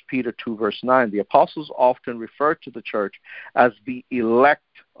 1 Peter 2, verse 9. The apostles often refer to the church as the elect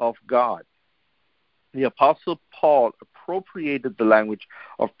of God. The Apostle Paul appropriated the language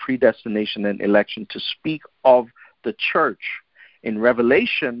of predestination and election to speak of the church. In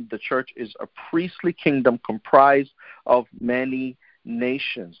Revelation, the church is a priestly kingdom comprised of many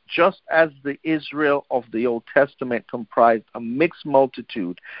nations. Just as the Israel of the Old Testament comprised a mixed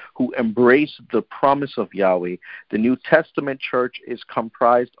multitude who embraced the promise of Yahweh, the New Testament church is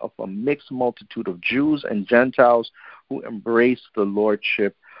comprised of a mixed multitude of Jews and Gentiles who embrace the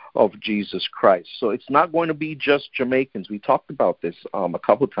lordship of Jesus Christ. So it's not going to be just Jamaicans. We talked about this a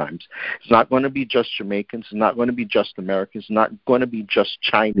couple times. It's not going to be just Jamaicans. It's not going to be just Americans. It's not going to be just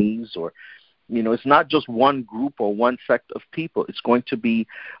Chinese, or, you know, it's not just one group or one sect of people. It's going to be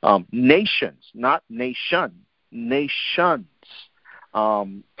nations, not nation, nations,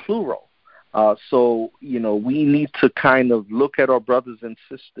 plural. So, you know, we need to kind of look at our brothers and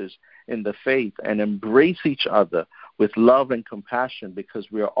sisters in the faith and embrace each other with love and compassion, because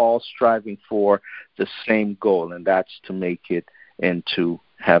we are all striving for the same goal, and that's to make it into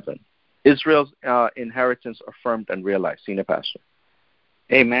heaven. Israel's inheritance affirmed and realized. Senior Pastor.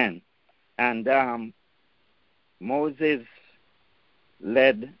 Amen. And Moses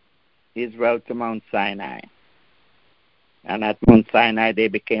led Israel to Mount Sinai. And at Mount Sinai, they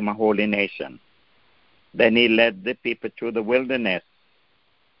became a holy nation. Then he led the people through the wilderness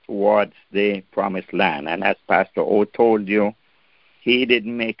towards the promised land. And as Pastor O told you, he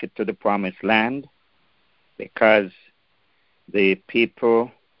didn't make it to the promised land because the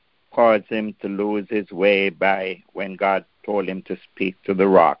people caused him to lose his way by when God told him to speak to the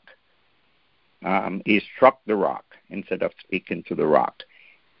rock. He struck the rock instead of speaking to the rock.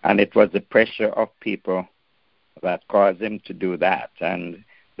 And it was the pressure of people that caused him to do that. And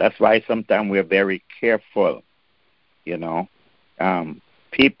that's why sometimes we're very careful, you know.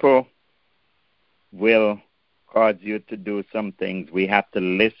 People will cause you to do some things. We have to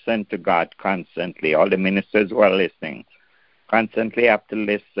listen to God constantly. All the ministers who are listening constantly have to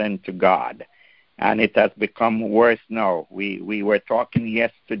listen to God. And it has become worse now. We were talking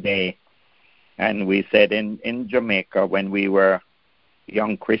yesterday, and we said in Jamaica when we were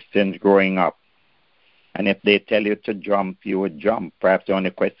young Christians growing up, and if they tell you to jump, you would jump. Perhaps the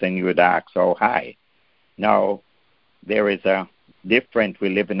only question you would ask, how high? Now, there is a different, we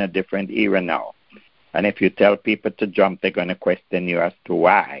live in a different era now. And if you tell people to jump, they're going to question you as to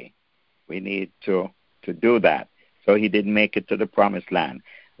why we need to do that. So he didn't make it to the promised land.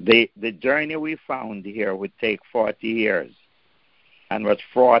 The journey we found here would take 40 years and was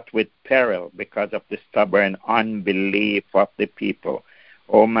fraught with peril because of the stubborn unbelief of the people.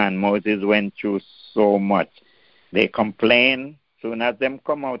 Oh man, Moses went through so much. They complain soon as them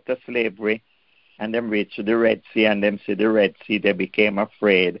come out of slavery and them reach the Red Sea and them see the Red Sea, they became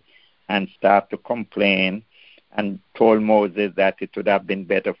afraid and start to complain and told Moses that it would have been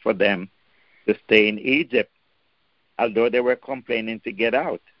better for them to stay in Egypt, although they were complaining to get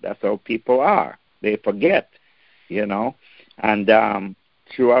out. That's how people are. They forget, you know. And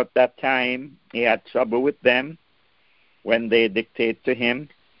throughout that time, he had trouble with them when they dictate to him.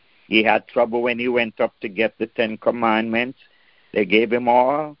 He had trouble when he went up to get the 10 Commandments. They gave him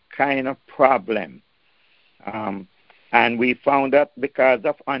all kind of problem. And we found out because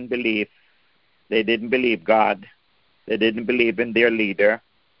of unbelief, they didn't believe God. They didn't believe in their leader.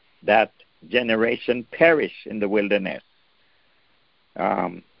 That generation perished in the wilderness.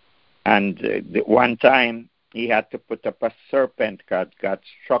 One time, he had to put up a serpent. God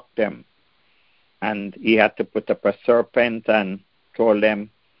struck them. And he had to put up a serpent and told them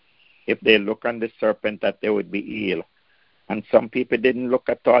if they look on the serpent that they would be healed. And some people didn't look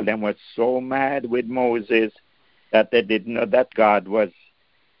at all. They were so mad with Moses that they didn't know that God was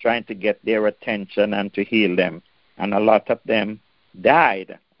trying to get their attention and to heal them. And a lot of them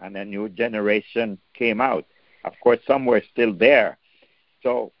died, and a new generation came out. Of course, some were still there.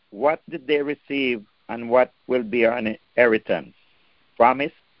 So what did they receive, and what will be our inheritance?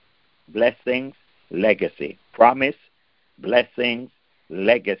 Promise, blessings, legacy. Promise, blessings,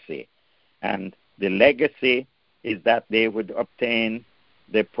 legacy. And the legacy is that they would obtain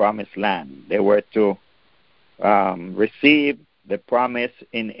the promised land. They were to receive the promised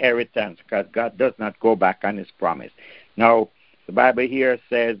inheritance, because God does not go back on his promise. Now, the Bible here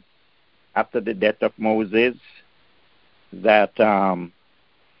says, after the death of Moses, that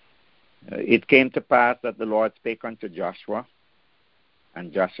it came to pass that the Lord spake unto Joshua,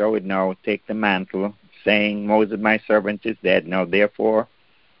 and Joshua would now take the mantle, saying, Moses my servant is dead. Now therefore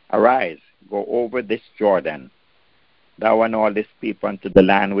arise, go over this Jordan, thou and all this people, unto the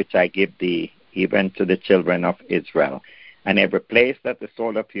land which I give thee, even to the children of Israel. And every place that the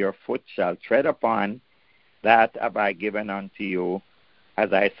sole of your foot shall tread upon, that have I given unto you,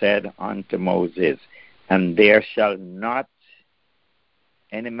 as I said unto Moses. And there shall not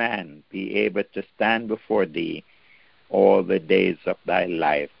any man be able to stand before thee all the days of thy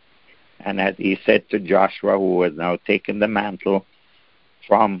life. And as he said to Joshua, who was now taking the mantle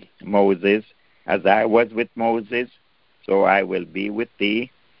from Moses, as I was with Moses, so I will be with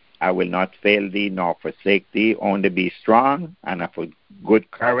thee. I will not fail thee nor forsake thee. Only be strong and of good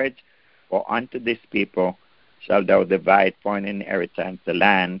courage, for unto this people shalt thou divide for an inheritance the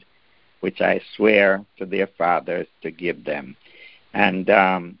land which I swear to their fathers to give them. And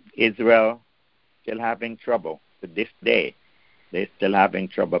Israel still having trouble to this day. They're still having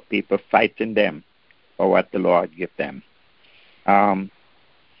trouble. People fighting them for what the Lord give them.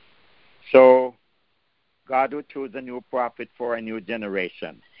 So God would choose a new prophet for a new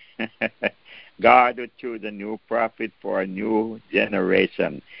generation. God would choose a new prophet for a new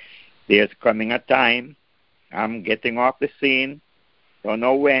generation. There's coming a time, I'm getting off the scene, don't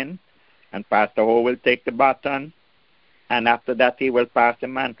know when, and Pastor Ho will take the baton, and after that he will pass the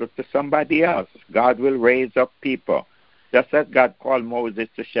mantle to somebody else. God will raise up people. Just as God called Moses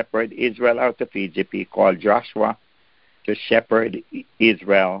to shepherd Israel out of Egypt, he called Joshua to shepherd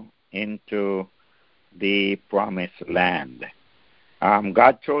Israel into the promised land.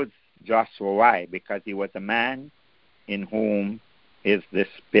 God chose Joshua. Why? Because he was a man in whom is the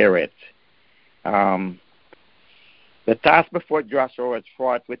Spirit. The task before Joshua was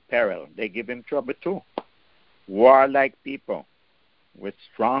fraught with peril. They give him trouble too. Warlike people with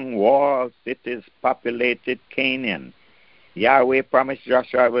strong walled cities populated Canaan. Yahweh promised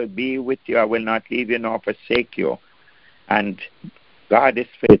Joshua, I will be with you. I will not leave you nor forsake you. And God is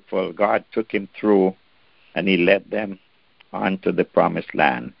faithful. God took him through, and he led them onto the promised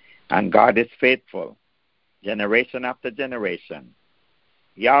land. And God is faithful, generation after generation.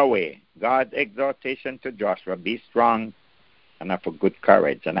 Yahweh, God's exhortation to Joshua, be strong and of a good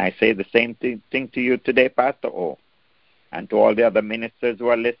courage. And I say the same thing to you today, Pastor O, and to all the other ministers who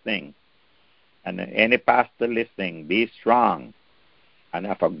are listening, and any pastor listening, be strong and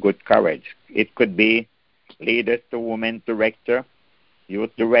of a good courage. It could be leaders to women's director, youth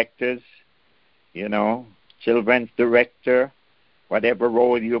directors, children's director, whatever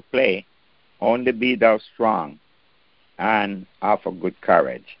role you play, only be thou strong and of a good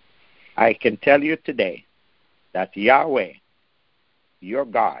courage. I can tell you today that Yahweh, your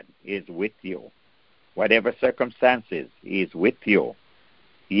God, is with you. Whatever circumstances, he is with you.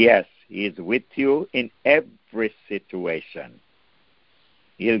 Yes, He is with you in every situation.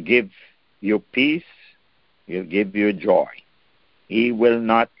 He'll give you peace. He'll give you joy. He will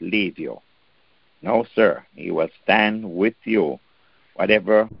not leave you. No, sir. He will stand with you,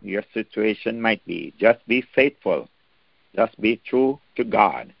 whatever your situation might be. Just be faithful. Just be true to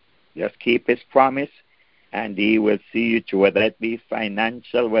God. Just keep His promise, and He will see you through, whether it be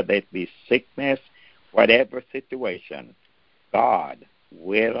financial, whether it be sickness, whatever situation. God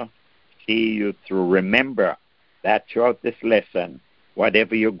will see you through. Remember that throughout this lesson,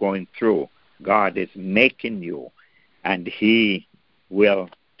 whatever you're going through, God is making you, and He will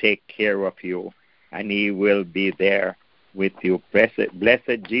take care of you, and He will be there with you.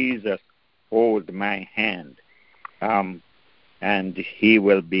 Blessed Jesus, hold my hand, and He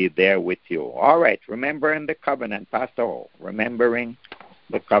will be there with you. All right, remembering the covenant, Pastor O, remembering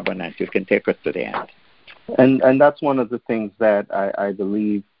the covenant. You can take us to the end. And that's one of the things that I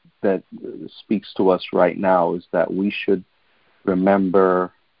believe that speaks to us right now, is that we should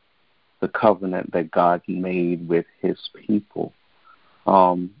remember the covenant that God made with His people.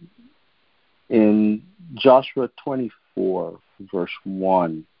 In Joshua 24, verse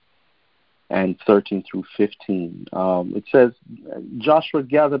 1 and 13 through 15, it says, Joshua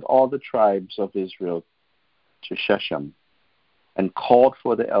gathered all the tribes of Israel to Shechem, and called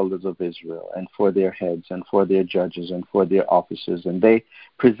for the elders of Israel, and for their heads, and for their judges, and for their officers. And they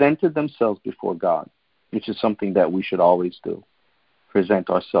presented themselves before God, which is something that we should always do, present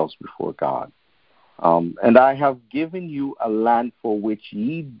ourselves before God. And I have given you a land for which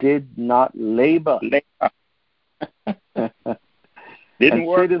ye did not labor. And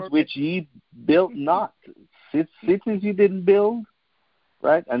cities which ye built not. Cities you didn't build,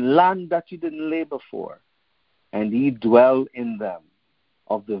 right? And land that you didn't labor for. And ye dwell in them,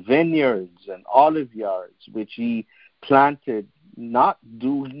 of the vineyards and olive yards which ye planted, not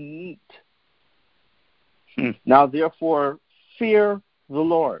do ye eat. Now therefore fear the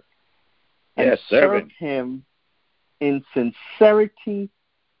Lord, and serve Him in sincerity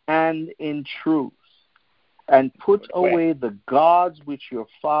and in truth, and put away the gods which your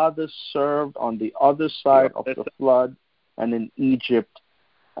fathers served on the other side of the flood and in Egypt,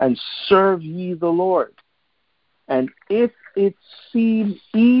 and serve ye the Lord. And if it seem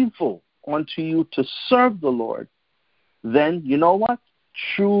evil unto you to serve the Lord, then you know what?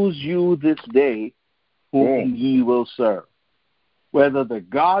 Choose you this day whom ye will serve, whether the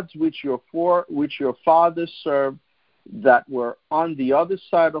gods which your fathers served that were on the other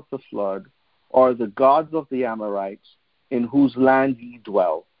side of the flood, or the gods of the Amorites, in whose land ye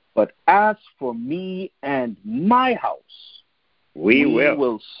dwell. But as for me and my house, we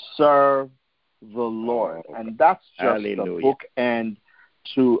will serve the Lord. And that's just the bookend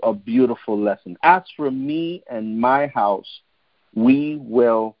to a beautiful lesson. As for me and my house, we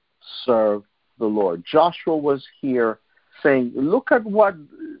will serve the Lord. Joshua was here saying, look at what,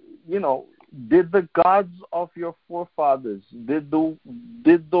 did the gods of your forefathers, did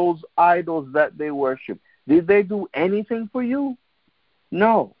those idols that they worship, did they do anything for you?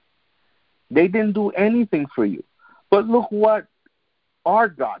 No. They didn't do anything for you. But look what our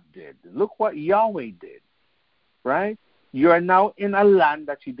God did. Look what Yahweh did, right? You are now in a land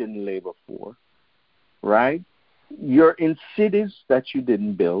that you didn't labor for, right? You're in cities that you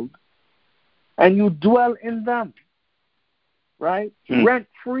didn't build, and you dwell in them, right?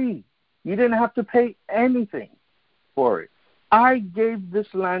 Rent-free. You didn't have to pay anything for it. I gave this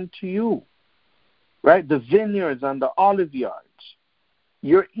land to you, right? The vineyards and the olive yards.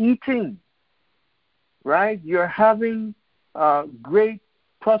 You're eating, right? You're having great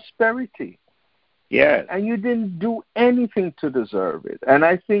prosperity. Yes. And you didn't do anything to deserve it. And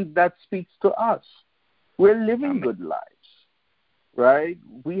I think that speaks to us. We're living good lives, right?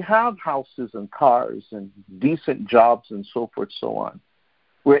 We have houses and cars and decent jobs and so forth, so on.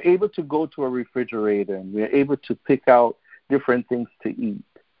 We're able to go to a refrigerator and we're able to pick out different things to eat,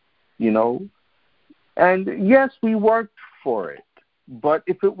 And yes, we worked for it. But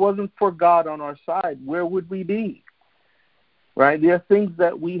if it wasn't for God on our side, where would we be? Right? There are things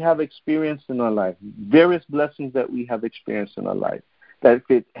that we have experienced in our life, various blessings that we have experienced in our life, that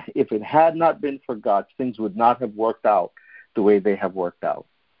if it had not been for God, things would not have worked out the way they have worked out.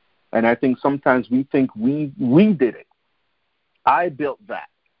 And I think sometimes we think we did it. I built that.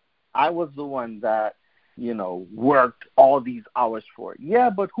 I was the one that, worked all these hours for it. Yeah,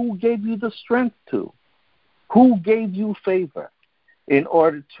 but who gave you the strength to? Who gave you favor in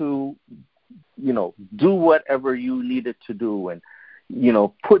order to, do whatever you needed to do and,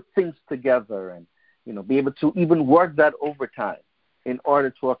 put things together and, be able to even work that overtime in order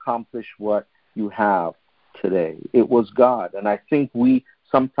to accomplish what you have today? It was God. And I think we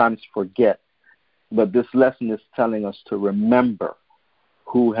sometimes forget. But this lesson is telling us to remember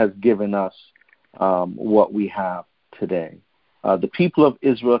who has given us what we have today. The people of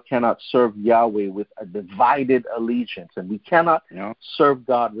Israel cannot serve Yahweh with a divided allegiance, and we cannot serve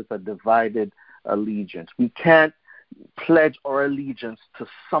God with a divided allegiance. We can't pledge our allegiance to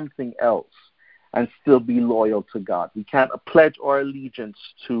something else and still be loyal to God. We can't pledge our allegiance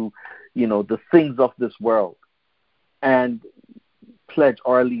to, the things of this world and pledge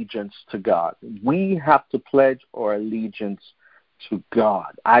our allegiance to God. We have to pledge our allegiance to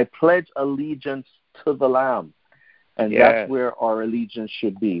God. I pledge allegiance to the Lamb. And that's where our allegiance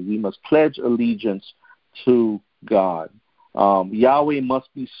should be. We must pledge allegiance to God. Yahweh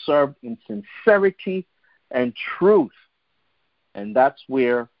must be served in sincerity and truth. And that's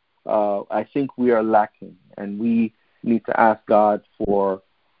where I think we are lacking. And we need to ask God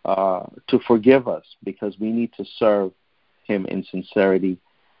to forgive us, because we need to serve him in sincerity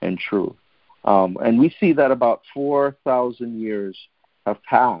and truth. And we see that about 4,000 years have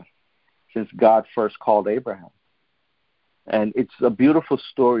passed since God first called Abraham. And it's a beautiful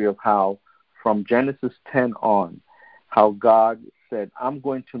story of how, from Genesis 10 on, how God said, I'm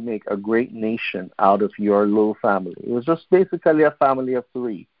going to make a great nation out of your little family. It was just basically a family of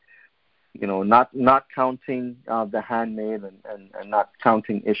three, not counting the handmaid and not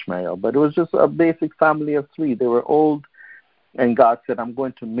counting Ishmael. But it was just a basic family of three. They were old, and God said, I'm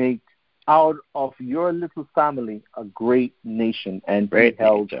going to make out of your little family a great nation. And he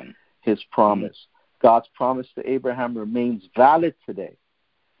held his promise. God's promise to Abraham remains valid today,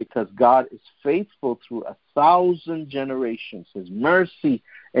 because God is faithful through 1,000 generations. His mercy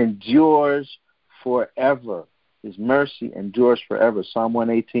endures forever. His mercy endures forever. Psalm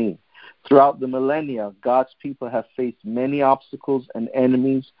 118. Throughout the millennia, God's people have faced many obstacles and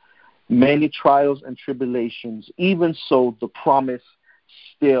enemies, many trials and tribulations. Even so, the promise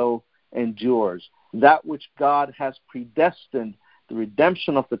still endures. That which God has predestined, the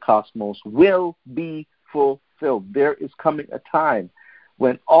redemption of the cosmos, will be fulfilled. There is coming a time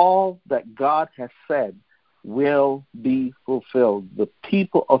when all that God has said will be fulfilled. The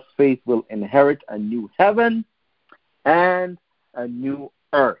people of faith will inherit a new heaven and a new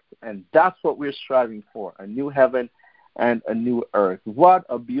earth. And that's what we're striving for, a new heaven and a new earth. What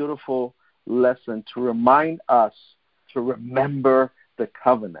a beautiful lesson to remind us to remember the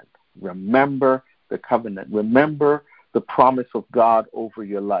covenant. Remember the covenant. Remember the promise of God over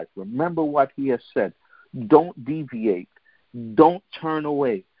your life. Remember what he has said. Don't deviate. Don't turn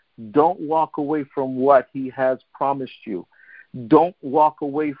away. Don't walk away from what he has promised you. Don't walk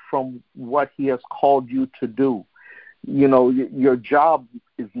away from what he has called you to do. Your job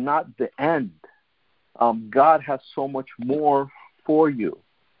is not the end. God has so much more for you,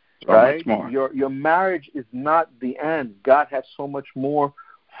 right? Your marriage is not the end. God has so much more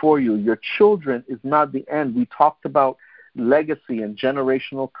for you. Your children is not the end. We talked about legacy and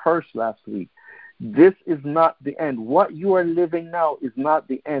generational curse last week. This is not the end. What you are living now is not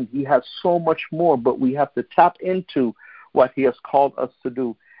the end. He has so much more, but we have to tap into what he has called us to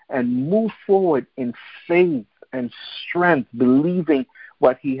do and move forward in faith and strength, believing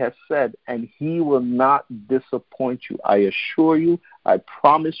what he has said, and he will not disappoint you. I assure you, I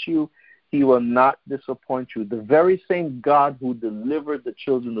promise you, he will not disappoint you. The very same God who delivered the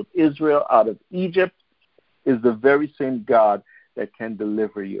children of Israel out of Egypt is the very same God that can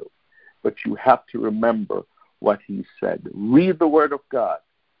deliver you. But you have to remember what he said. Read the word of God.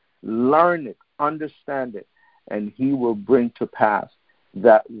 Learn it. Understand it. And he will bring to pass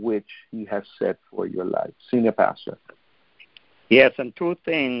that which he has said for your life. Senior Pastor. Yes, and two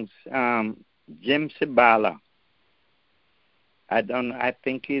things. Jim Sibala, I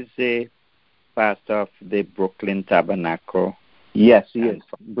think he's the pastor of the Brooklyn Tabernacle. Yes, he is.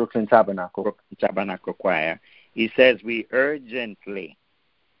 Brooklyn Tabernacle Choir. He says we urgently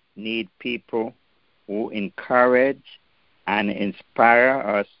need people who encourage and inspire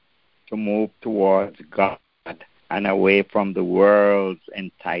us to move towards God and away from the world's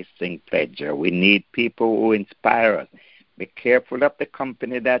enticing pleasure. We need people who inspire us. Be careful of the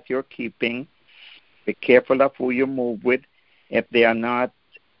company that you're keeping. Be careful of who you move with. If they are not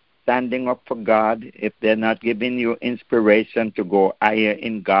standing up for God, if they're not giving you inspiration to go higher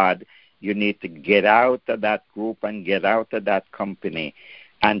in God, you need to get out of that group and get out of that company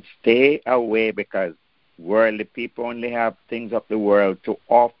and stay away, because worldly people only have things of the world to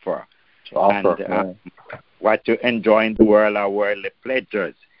offer. What you enjoy in the world are worldly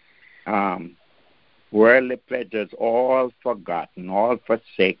pleasures. Worldly pleasures, all forgotten, all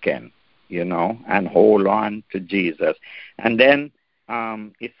forsaken, and hold on to Jesus. And then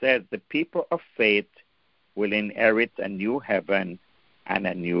it says the people of faith will inherit a new heaven and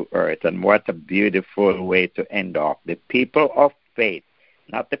a new earth. And what a beautiful way to end off. The people of faith,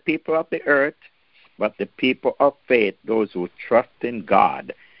 not the people of the earth, but the people of faith, those who trust in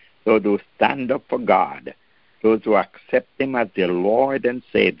God, those who stand up for God, those who accept Him as their Lord and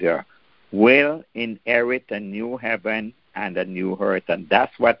Savior, will inherit a new heaven and a new earth. And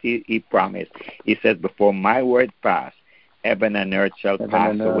that's what he promised. He says, before my word pass, heaven and earth shall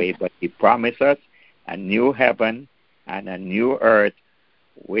pass away. But He promised us a new heaven and a new earth,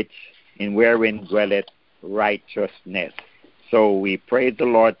 which in wherein dwelleth righteousness. So we praise the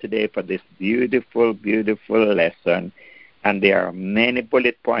Lord today for this beautiful, beautiful lesson. And there are many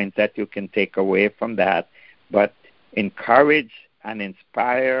bullet points that you can take away from that. But encourage and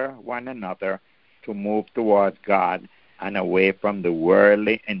inspire one another to move towards God and away from the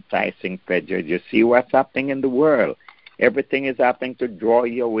worldly enticing pleasures. You see what's happening in the world. Everything is happening to draw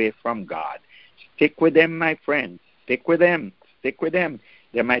you away from God. Stick with them, my friends. Stick with them. Stick with them.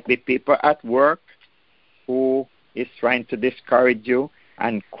 There might be people at work who is trying to discourage you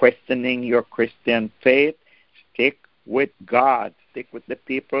and questioning your Christian faith. Stick with God. Stick with the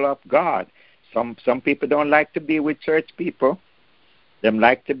people of God. Some people don't like to be with church people. They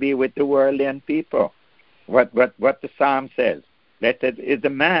like to be with the worldly people. What the Psalm says, blessed is the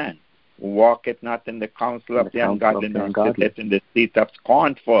man who walketh not in the counsel of the ungodly, nor sitteth in the seat of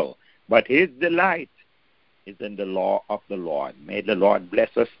scornful, but his delight is in the law of the Lord. May the Lord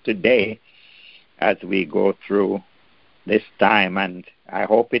bless us today as we go through this time, and I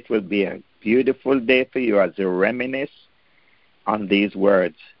hope it will be a beautiful day for you as you reminisce on these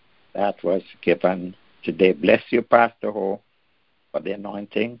words that was given today. Bless you, Pastor Ho, for the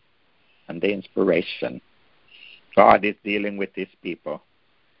anointing and the inspiration. God is dealing with His people,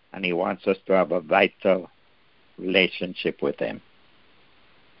 and He wants us to have a vital relationship with Him.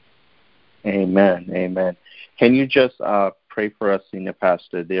 Amen. Amen. Can you just pray for us, Senior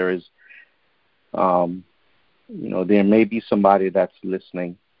Pastor? There is, there may be somebody that's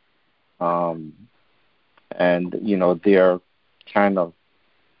listening, and, they're kind of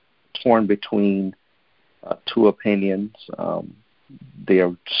torn between two opinions.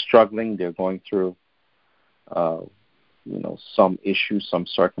 They're struggling. They're going through, some issue, some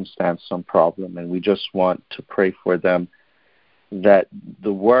circumstance, some problem, and we just want to pray for them that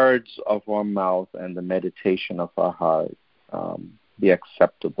the words of our mouth and the meditation of our heart be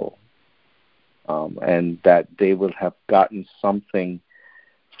acceptable, and that they will have gotten something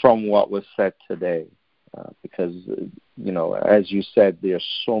from what was said today. Because, as you said, there are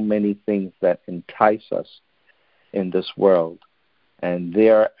so many things that entice us in this world, and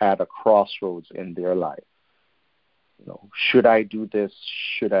they're at a crossroads in their life. Should I do this?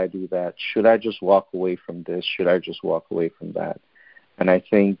 Should I do that? Should I just walk away from this? Should I just walk away from that? And I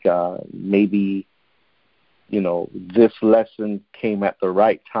think maybe, this lesson came at the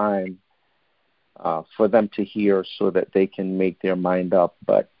right time for them to hear so that they can make their mind up.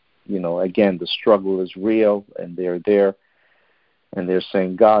 But, again, the struggle is real, and they're there, and they're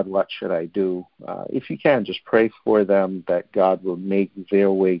saying, God, what should I do? If you can, just pray for them that God will make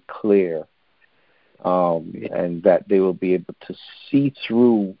their way clear, and that they will be able to see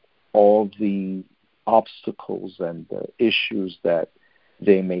through all the obstacles and the issues that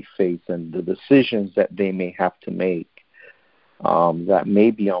they may face and the decisions that they may have to make that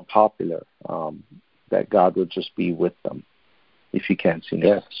may be unpopular, that God will just be with them, if you can,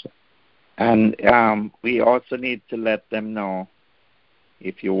 Senior. Yes. And we also need to let them know,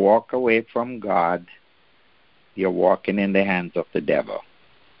 if you walk away from God, you're walking in the hands of the devil.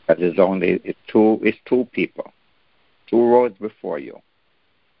 But it's two people, two roads before you,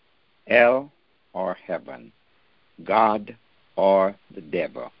 hell or heaven, God or the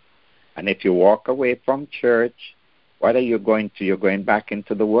devil. And if you walk away from church, what are you going to? You're going back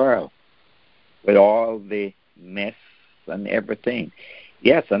into the world with all the mess and everything.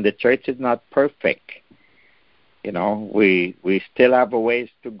 Yes, and the church is not perfect. We still have a ways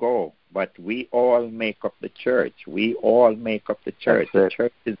to go, but we all make up the church. We all make up the church. The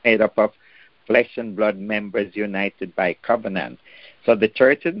church is made up of flesh and blood members united by covenant. So the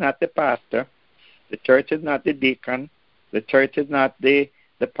church is not the pastor. The church is not the deacon. The church is not the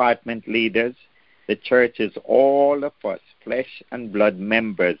department leaders. The church is all of us, flesh and blood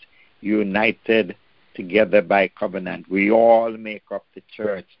members, united together by covenant. We all make up the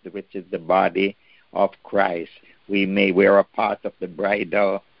church, which is the body of Christ. We're a part of the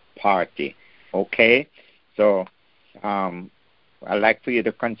bridal party. Okay? So I'd like for you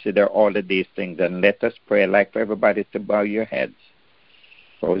to consider all of these things, and let us pray. I'd like for everybody to bow your heads.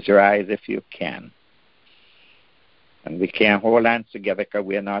 Close your eyes if you can. And we can't hold hands together because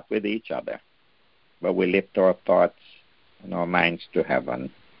we're not with each other. But we lift our thoughts and our minds to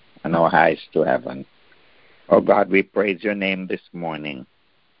heaven and our eyes to heaven. Oh God, we praise your name this morning.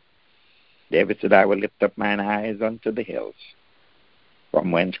 David said, I will lift up mine eyes unto the hills,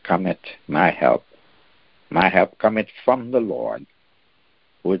 from whence cometh my help. My help cometh from the Lord,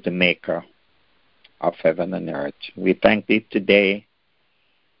 who is the maker of heaven and earth. We thank thee today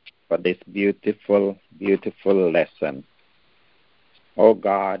for this beautiful, beautiful lesson. Oh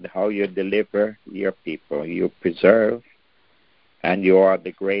God, how you deliver your people. You preserve, and you are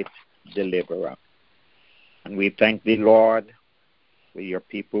the great deliverer. And we thank thee, Lord, for your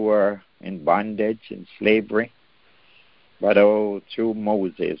people who are in bondage, in slavery. But oh, through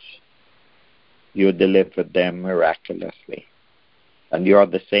Moses, you delivered them miraculously. And you are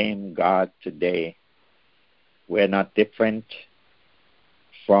the same God today. We're not different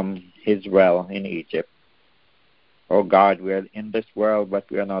from Israel in Egypt. Oh God, we're in this world, but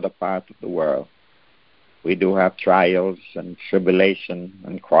we are not a part of the world. We do have trials and tribulation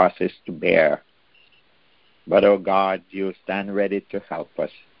and crosses to bear. But oh God, you stand ready to help us.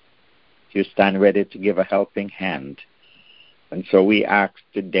 You stand ready to give a helping hand. And so we ask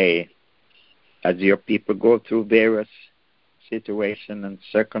today, as your people go through various situations and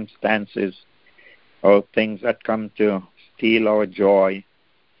circumstances, or things that come to steal our joy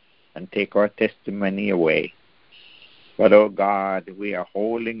and take our testimony away. But, oh God, we are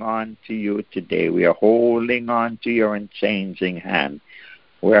holding on to you today. We are holding on to your unchanging hand.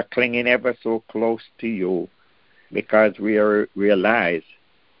 We are clinging ever so close to you because we realize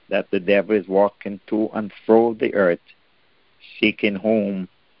that the devil is walking to and fro the earth, seeking whom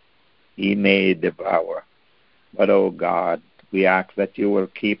he may devour. But, oh God, we ask that you will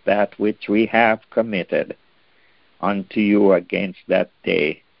keep that which we have committed unto you against that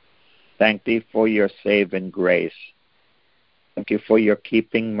day. Thank thee for your saving grace. Thank you for your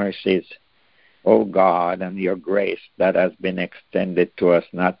keeping mercies, O God, and your grace that has been extended to us.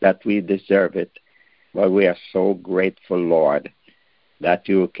 Not that we deserve it, but we are so grateful, Lord, that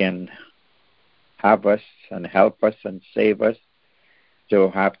you can have us and help us and save us to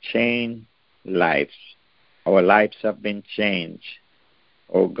have changed lives. Our lives have been changed,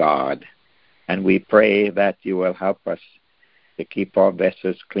 O God, and we pray that you will help us to keep our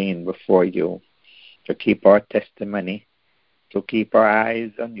vessels clean before you, to keep our testimony, to keep our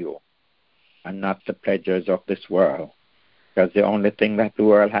eyes on you and not the pleasures of this world. Because the only thing that the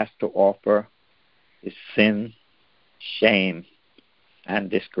world has to offer is sin, shame, and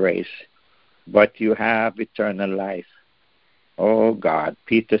disgrace. But you have eternal life. Oh God,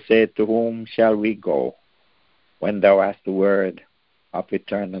 Peter said, to whom shall we go when thou hast the word of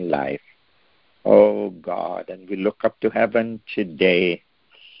eternal life? Oh God, and we look up to heaven today.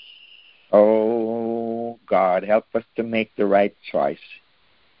 Oh God, help us to make the right choice.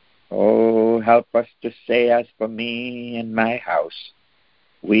 Oh, help us to say, as for me and my house,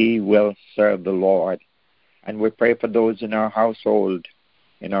 we will serve the Lord. And we pray for those in our household,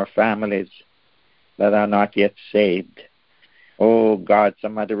 in our families, that are not yet saved. Oh God,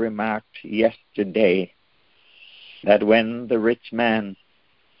 somebody remarked yesterday that when the rich man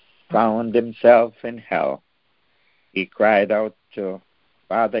found himself in hell, he cried out to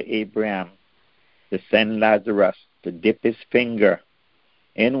Father Abraham to send Lazarus to dip his finger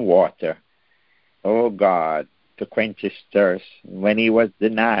in water, oh God, to quench his thirst. When he was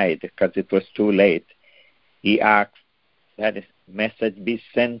denied because it was too late, he asked that a message be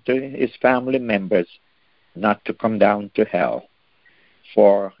sent to his family members not to come down to hell,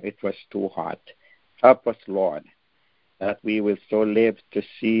 for it was too hot. Help us, Lord, that we will so live to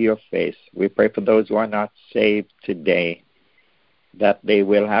see your face. We pray for those who are not saved today, that they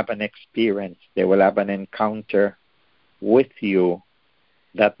will have an experience, they will have an encounter with you,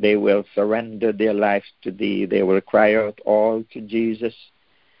 that they will surrender their lives to thee. They will cry out, all to Jesus,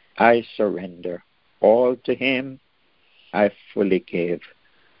 I surrender. All to him, I fully give.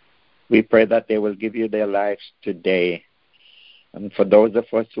 We pray that they will give you their lives today. And for those of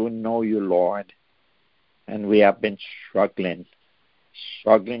us who know you, Lord, and we have been struggling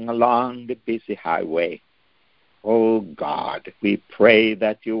along the busy highway, oh God, we pray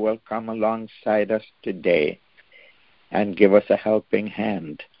that you will come alongside us today and give us a helping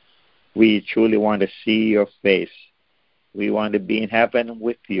hand. We truly want to see your face. We want to be in heaven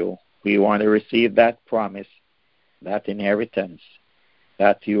with you. We want to receive that promise, that inheritance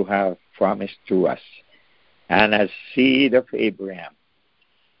that you have promised to us. And as seed of Abraham,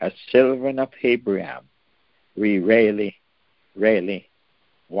 as children of Abraham, we really, really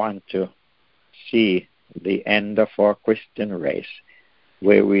want to see the end of our Christian race,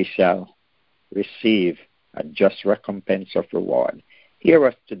 where we shall receive a just recompense of reward. Hear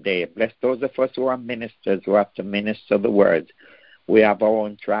us today. Bless those of us who are ministers, who have to minister the word. We have our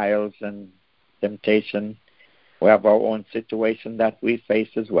own trials and temptation. We have our own situation that we face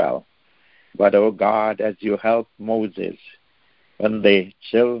as well. But, oh God, as you helped Moses when the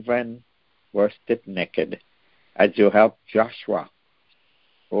children were stiff-necked, as you helped Joshua,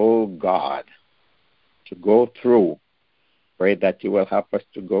 oh God, to go through, pray that you will help us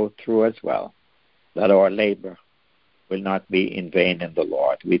to go through as well, that our labor will not be in vain in the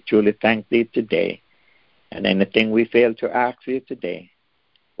Lord. We truly thank thee today. And anything we fail to ask you today,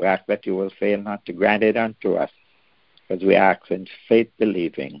 we ask that you will fail not to grant it unto us, because we ask in faith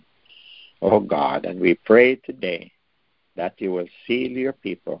believing, oh God, and we pray today that you will seal your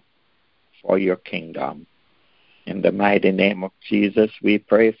people for your kingdom. In the mighty name of Jesus, we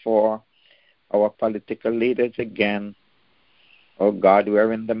pray for our political leaders again. Oh God,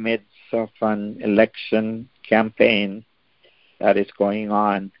 we're in the midst of an election campaign that is going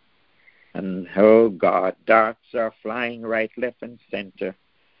on. And oh God, darts are flying right, left, and center.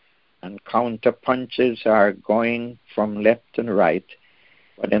 And counter punches are going from left and right.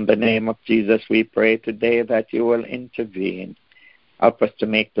 But in the name of Jesus, we pray today that you will intervene. Help us to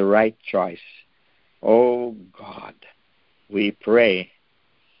make the right choice. Oh God, we pray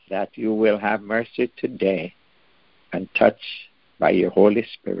that you will have mercy today and touch by your Holy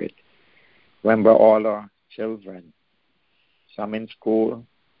Spirit. Remember all our children, some in school,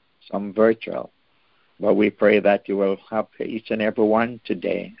 some virtual. But we pray that you will help each and every one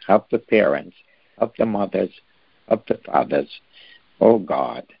today. Help the parents, help the mothers, help the fathers, oh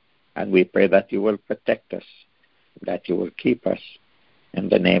God. And we pray that you will protect us, that you will keep us. In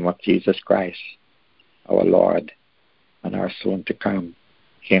the name of Jesus Christ, our Lord and our soon-to-come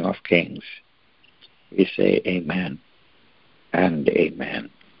King of Kings, we say amen and amen.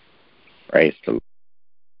 Praise the Lord.